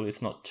 15. Hopefully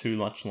it's not too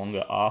much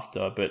longer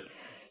after. But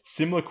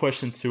similar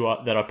question to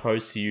that I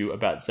posed to you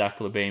about Zach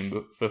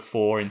LaVine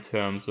before, in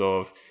terms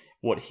of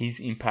what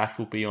his impact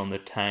will be on the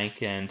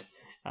tank. And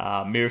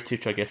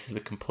Mirotic, I guess, is the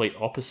complete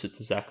opposite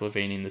to Zach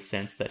LaVine in the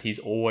sense that he's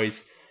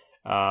always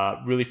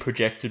really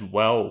projected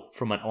well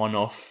from an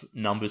on-off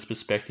numbers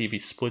perspective.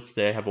 His splits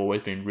there have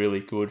always been really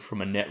good from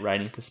a net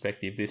rating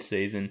perspective this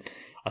season.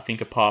 I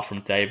think apart from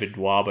David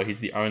Nwaba, he's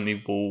the only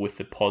Bull with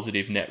a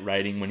positive net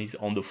rating when he's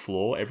on the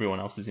floor. Everyone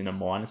else is in a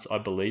minus, I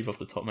believe, off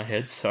the top of my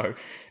head. So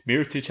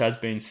Mirotic has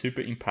been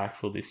super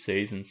impactful this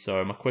season.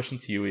 So my question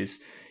to you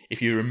is,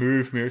 if you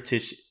remove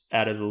Mirotic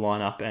out of the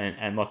lineup,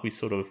 and like we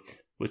sort of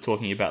were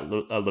talking about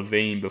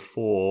LaVine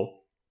before,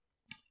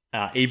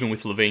 even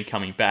with LaVine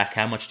coming back,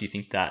 how much do you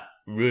think that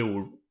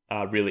will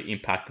really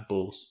impact the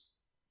Bulls?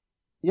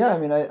 Yeah, I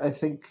mean, I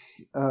think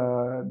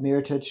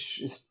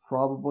Mirotic is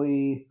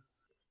probably...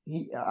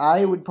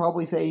 I would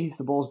probably say he's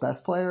the Bulls'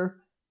 best player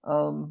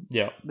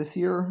this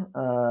year.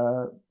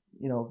 You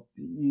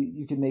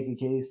could make a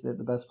case that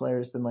the best player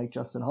has been like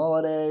Justin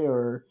Holiday,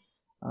 or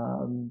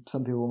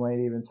some people might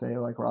even say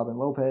like Robin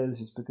Lopez,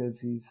 just because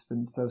he's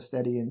been so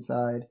steady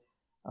inside.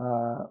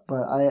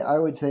 But I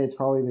would say it's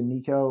probably been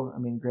Nico. I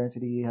mean,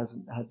 granted, he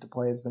hasn't had to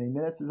play as many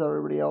minutes as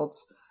everybody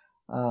else.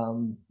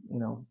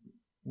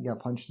 He got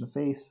punched in the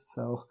face,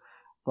 so...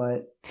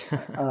 But...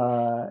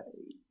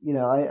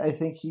 I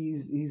think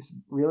he's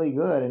really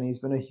good, and he's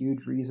been a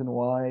huge reason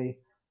why,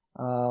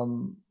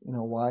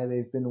 why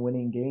they've been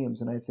winning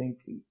games. And I think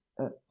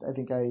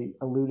I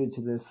alluded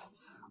to this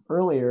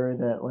earlier,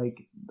 that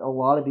like a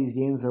lot of these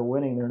games they're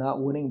winning, they're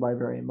not winning by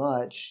very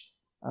much.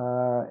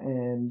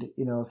 And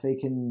if they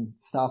can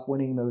stop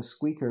winning those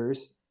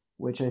squeakers,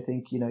 which I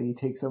think, you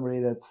take somebody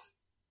that's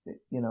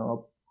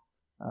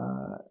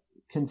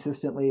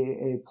consistently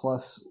a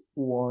plus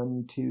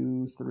 1,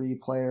 2, 3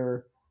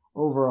 player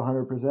over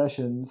 100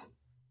 possessions,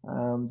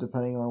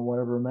 depending on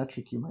whatever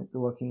metric you might be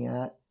looking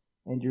at,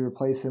 and you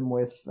replace him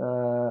with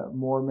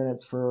more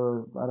minutes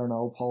for, I don't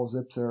know, Paul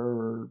Zipser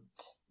or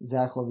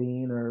Zach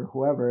LaVine or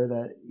whoever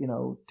that,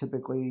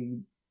 typically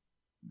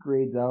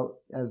grades out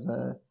as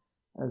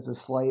a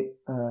slight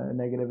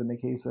negative in the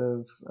case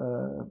of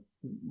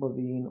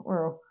LaVine,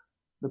 or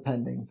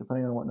depending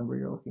on what number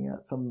you're looking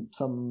at. Some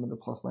of the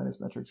plus minus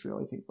metrics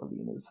really think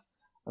LaVine is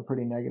a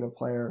pretty negative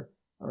player,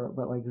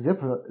 but like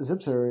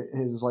Zipser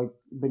has like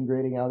been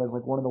grading out as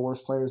like one of the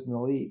worst players in the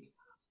league.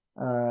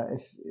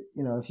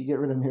 If you get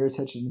rid of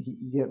Mirotic and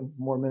you get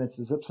more minutes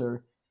to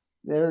Zipser,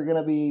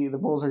 the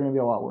Bulls are gonna be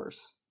a lot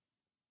worse.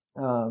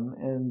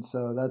 And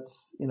so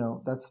that's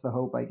the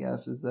hope, I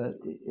guess, is that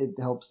it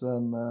helps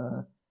them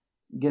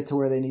get to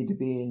where they need to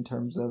be in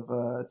terms of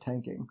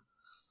tanking.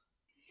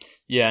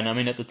 Yeah, and I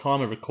mean, at the time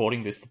of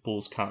recording this, the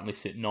Bulls currently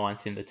sit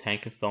 9th in the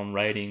Tankathon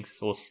ratings,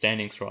 or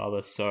standings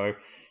rather. So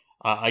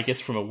I guess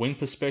from a win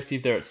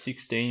perspective, they're at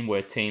 16,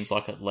 where teams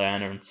like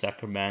Atlanta and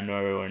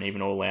Sacramento and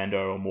even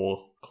Orlando are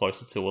more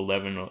closer to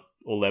 11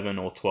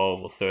 or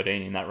 12 or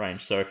 13 in that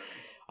range. So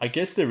I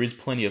guess there is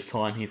plenty of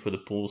time here for the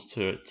Bulls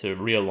to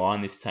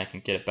realign this tank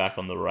and get it back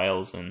on the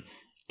rails and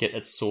get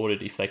it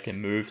sorted if they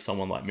can move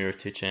someone like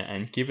Mirotic.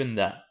 And given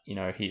that,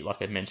 he, like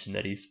I mentioned,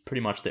 that he's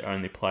pretty much the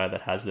only player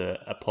that has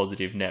a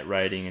positive net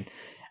rating.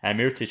 And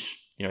Mirotic,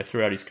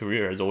 throughout his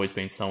career has always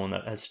been someone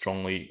that has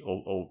strongly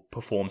or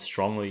performed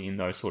strongly in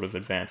those sort of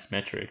advanced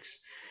metrics.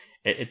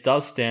 It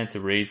does stand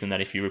to reason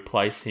that if you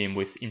replace him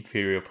with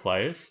inferior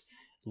players,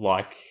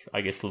 like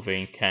I guess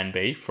LaVine can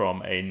be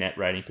from a net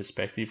rating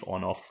perspective,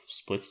 on-off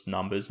splits,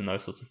 numbers, and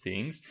those sorts of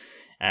things,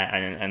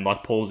 and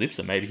like Paul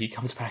Zipser, maybe he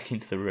comes back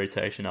into the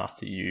rotation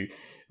after you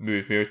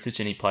move Mirotic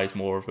and he plays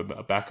more of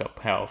a backup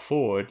power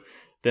forward,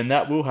 then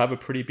that will have a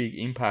pretty big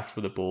impact for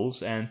the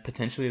Bulls, and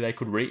potentially they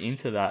could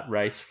re-enter that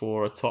race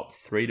for a top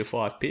 3 to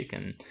 5 pick,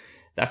 and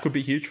that could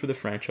be huge for the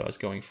franchise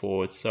going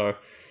forward. So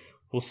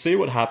we'll see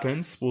what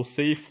happens. We'll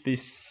see if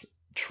this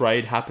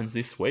trade happens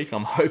this week.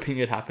 I'm hoping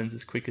it happens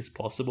as quick as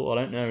possible. I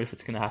don't know if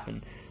it's going to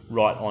happen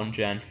right on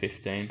Jan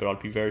 15, but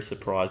I'd be very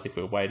surprised if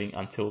we're waiting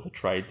until the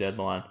trade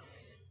deadline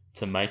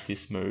to make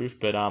this move.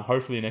 But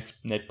hopefully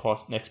next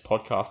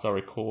podcast I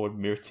record,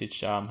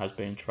 Mirotic has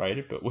been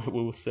traded, but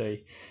we'll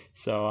see.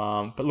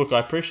 So, but look, I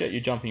appreciate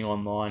you jumping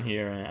online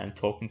here and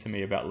talking to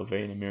me about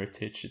LaVine and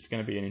Mirotic. It's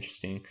going to be an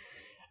interesting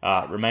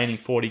remaining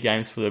 40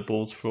 games for the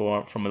Bulls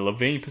from a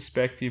LaVine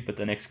perspective, but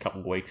the next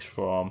couple of weeks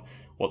from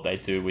what they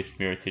do with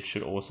Mirotic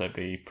should also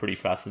be pretty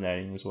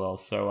fascinating as well.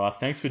 So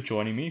thanks for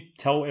joining me.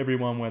 Tell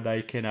everyone where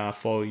they can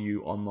follow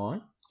you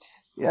online.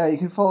 Yeah, you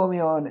can follow me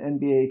on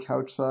NBA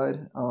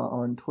Couchside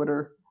on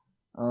Twitter.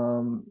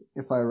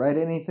 If I write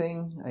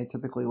anything, I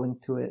typically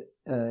link to it,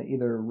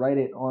 either write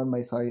it on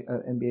my site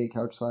at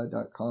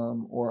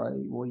nbacouchside.com, or I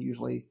will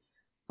usually,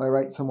 if I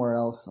write somewhere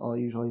else, I'll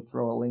usually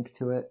throw a link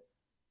to it.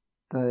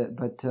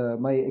 But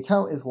my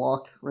account is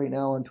locked right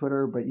now on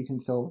Twitter, but you can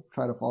still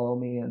try to follow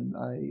me, and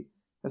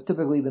I've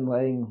typically been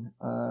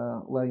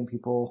letting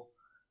people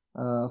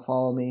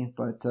follow me,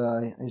 but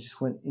I just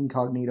went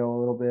incognito a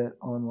little bit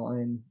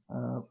online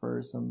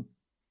for some,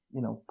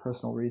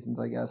 personal reasons,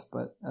 I guess.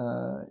 But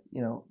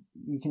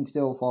you can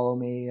still follow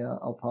me.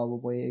 I'll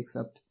probably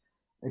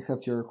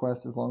accept your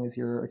request as long as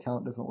your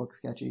account doesn't look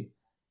sketchy.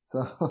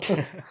 So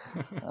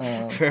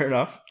fair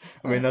enough.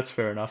 I mean, that's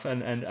fair enough.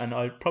 And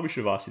I probably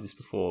should have asked you this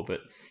before,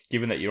 but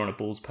given that you're on a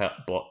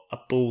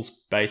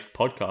Bulls-based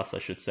podcast, I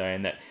should say,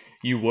 and that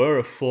you were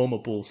a former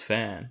Bulls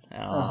fan,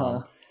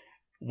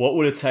 what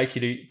would it take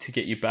you to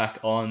get you back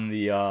on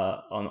the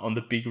on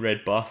the big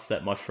red bus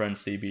that my friend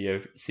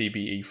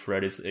CBE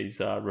Fred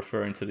is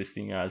referring to this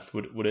thing as?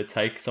 Would it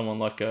take someone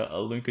like a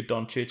Luka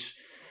Doncic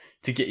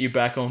to get you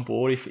back on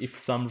board if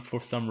for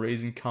some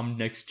reason come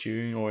next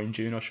June, or in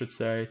June I should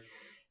say,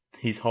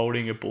 he's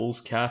holding a Bulls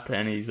cap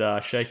and he's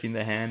shaking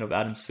the hand of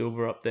Adam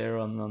Silver up there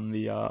on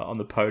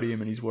the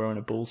podium, and he's wearing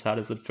a Bulls hat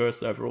as the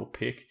first overall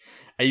pick?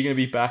 Are you going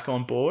to be back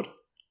on board?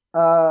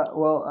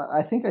 Well,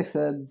 I think I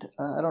said,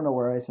 I don't know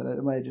where I said it.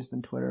 It might have just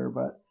been Twitter,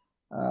 but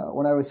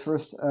when I was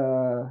first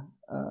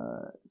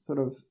sort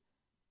of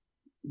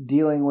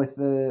dealing with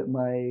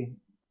my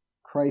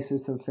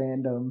crisis of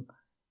fandom,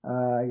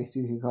 I guess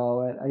you could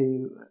call it,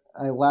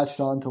 I latched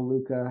on to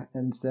Luka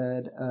and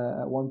said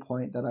at one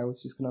point that I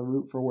was just going to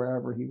root for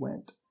wherever he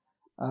went.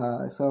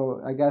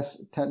 So I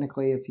guess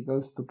technically if he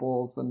goes to the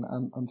Bulls, then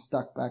I'm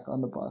stuck back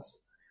on the bus.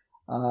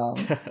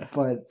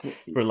 But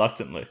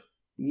reluctantly.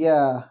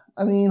 Yeah,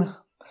 I mean,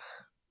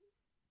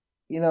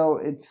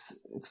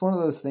 it's one of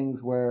those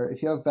things where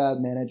if you have bad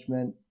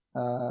management,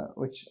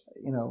 which,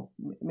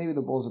 maybe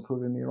the Bulls are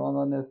proving me wrong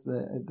on this,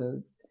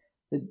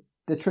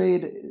 the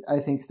trade I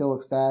think still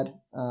looks bad,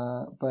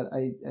 but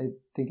I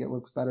think it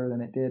looks better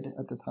than it did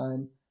at the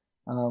time.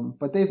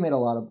 But they've made a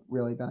lot of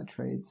really bad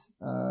trades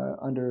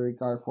under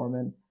Gar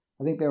Forman.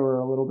 I think they were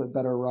a little bit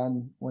better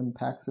run when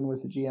Paxson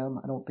was the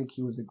GM. I don't think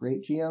he was a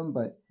great GM,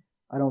 but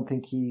I don't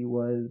think he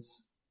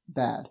was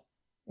bad.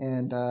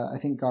 And I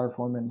think Gar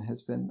Forman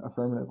has been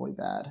affirmatively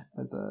bad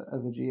as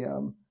a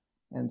GM.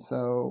 And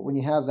so when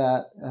you have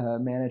that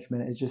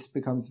management, it just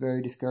becomes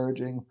very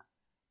discouraging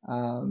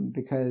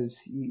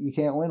because you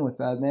can't win with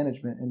bad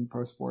management in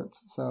pro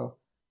sports. So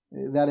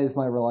that is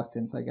my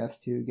reluctance, I guess,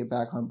 to get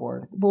back on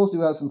board. The Bulls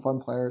do have some fun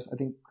players. I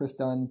think Chris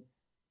Dunn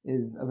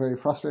is a very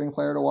frustrating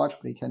player to watch,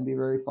 but he can be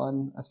very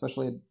fun,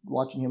 especially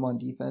watching him on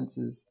defense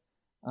is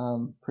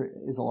a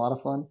lot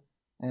of fun.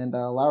 And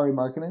Lauri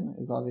Markkanen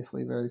is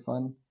obviously very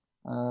fun.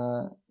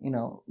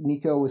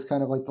 Nico was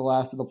kind of like the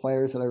last of the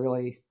players that I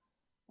really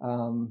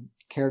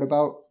cared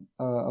about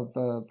of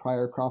the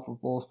prior crop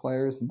of Bulls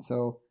players. And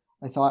so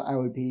I thought I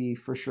would be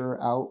for sure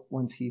out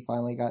once he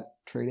finally got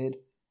traded.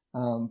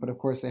 But of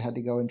course, they had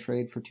to go and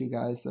trade for two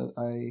guys that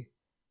I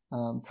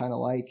kind of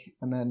like.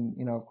 And then,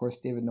 of course,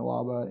 David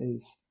Nwaba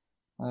is,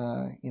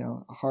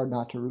 hard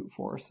not to root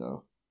for.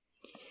 So.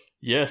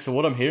 Yeah, so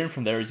what I'm hearing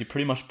from there is you're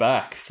pretty much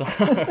back. So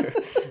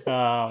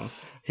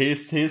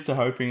here's to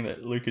hoping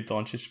that Luka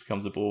Doncic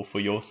becomes a Bull for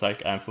your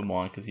sake and for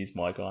mine, because he's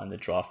my guy in the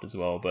draft as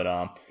well. But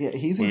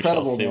he's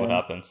incredible. We shall see what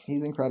happens.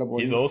 He's incredible.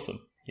 He's awesome.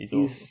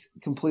 He's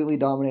completely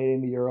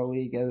dominating the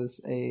EuroLeague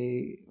as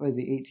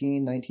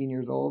 18, 19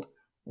 years old.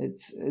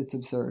 It's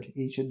absurd.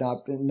 He should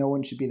not. No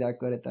one should be that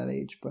good at that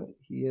age, but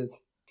he is.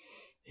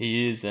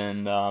 He is,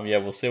 and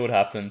we'll see what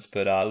happens.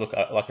 But look,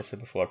 like I said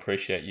before, I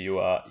appreciate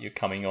you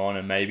coming on,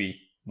 and maybe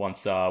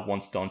once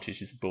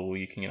Doncic is a Bull,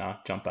 you can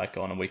jump back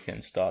on and we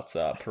can start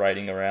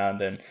parading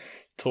around and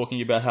talking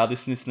about how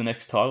this is the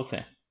next title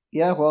team.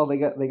 Yeah, well, they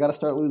got to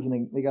start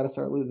losing. They got to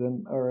start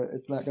losing, or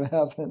it's not going to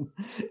happen.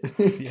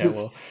 Yeah,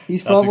 well,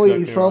 he's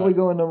probably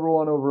going number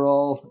one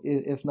overall,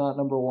 if not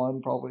number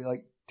one, probably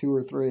like 2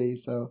 or 3.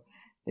 So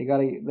they got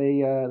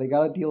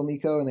to deal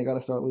Nico, and they got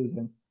to start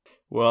losing.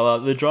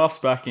 Well, the draft's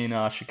back in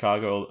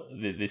Chicago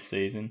this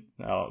season.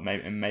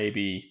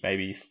 Maybe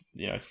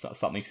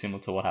something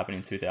similar to what happened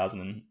in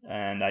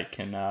 2008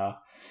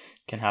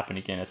 can happen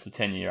again. It's the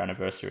 10-year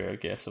anniversary, I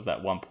guess, of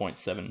that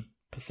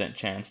 1.7%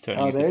 chance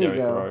turning into Derrick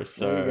Rose.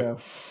 So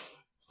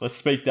let's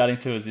speak that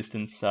into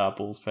existence,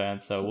 Bulls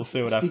fans. So we'll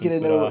see what happens. Speaking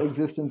into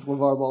existence,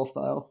 LeVar Ball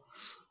style.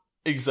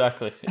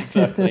 Exactly.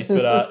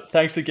 But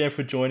thanks again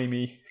for joining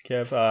me,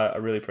 Kev. I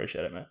really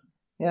appreciate it, man.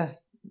 Yeah,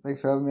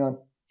 thanks for having me on.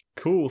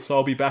 Cool. So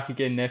I'll be back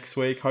again next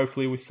week,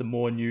 hopefully with some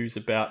more news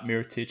about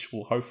Mirotic.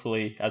 We'll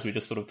hopefully, as we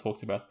just sort of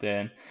talked about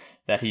then,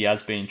 that he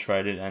has been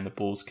traded and the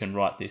Bulls can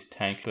right this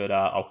tank. But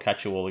I'll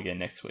catch you all again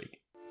next week.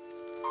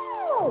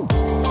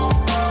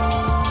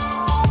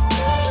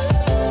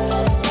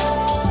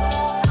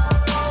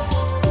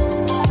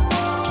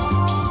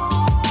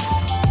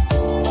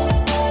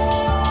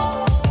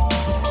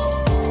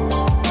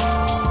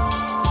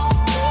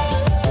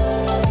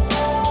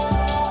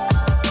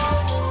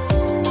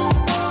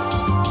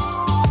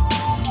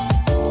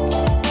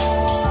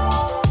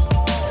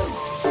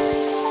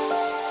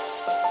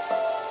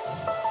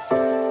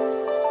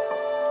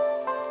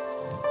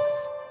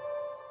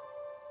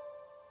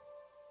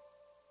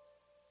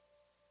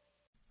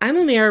 I'm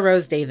Amira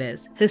Rose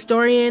Davis,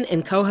 historian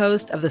and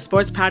co-host of the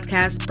sports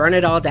podcast Burn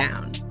It All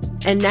Down.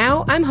 And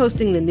now I'm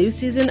hosting the new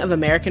season of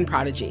American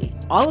Prodigy,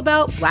 all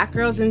about Black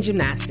girls in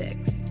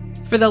gymnastics.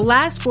 For the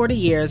last 40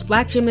 years,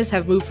 Black gymnasts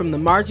have moved from the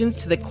margins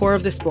to the core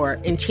of the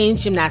sport and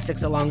changed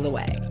gymnastics along the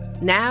way.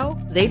 Now,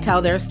 they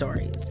tell their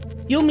stories.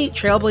 You'll meet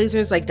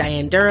trailblazers like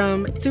Diane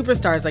Durham,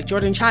 superstars like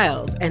Jordan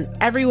Childs, and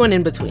everyone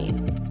in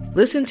between.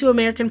 Listen to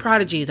American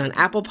Prodigies on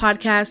Apple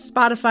Podcasts,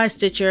 Spotify,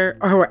 Stitcher,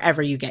 or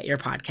wherever you get your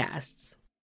podcasts.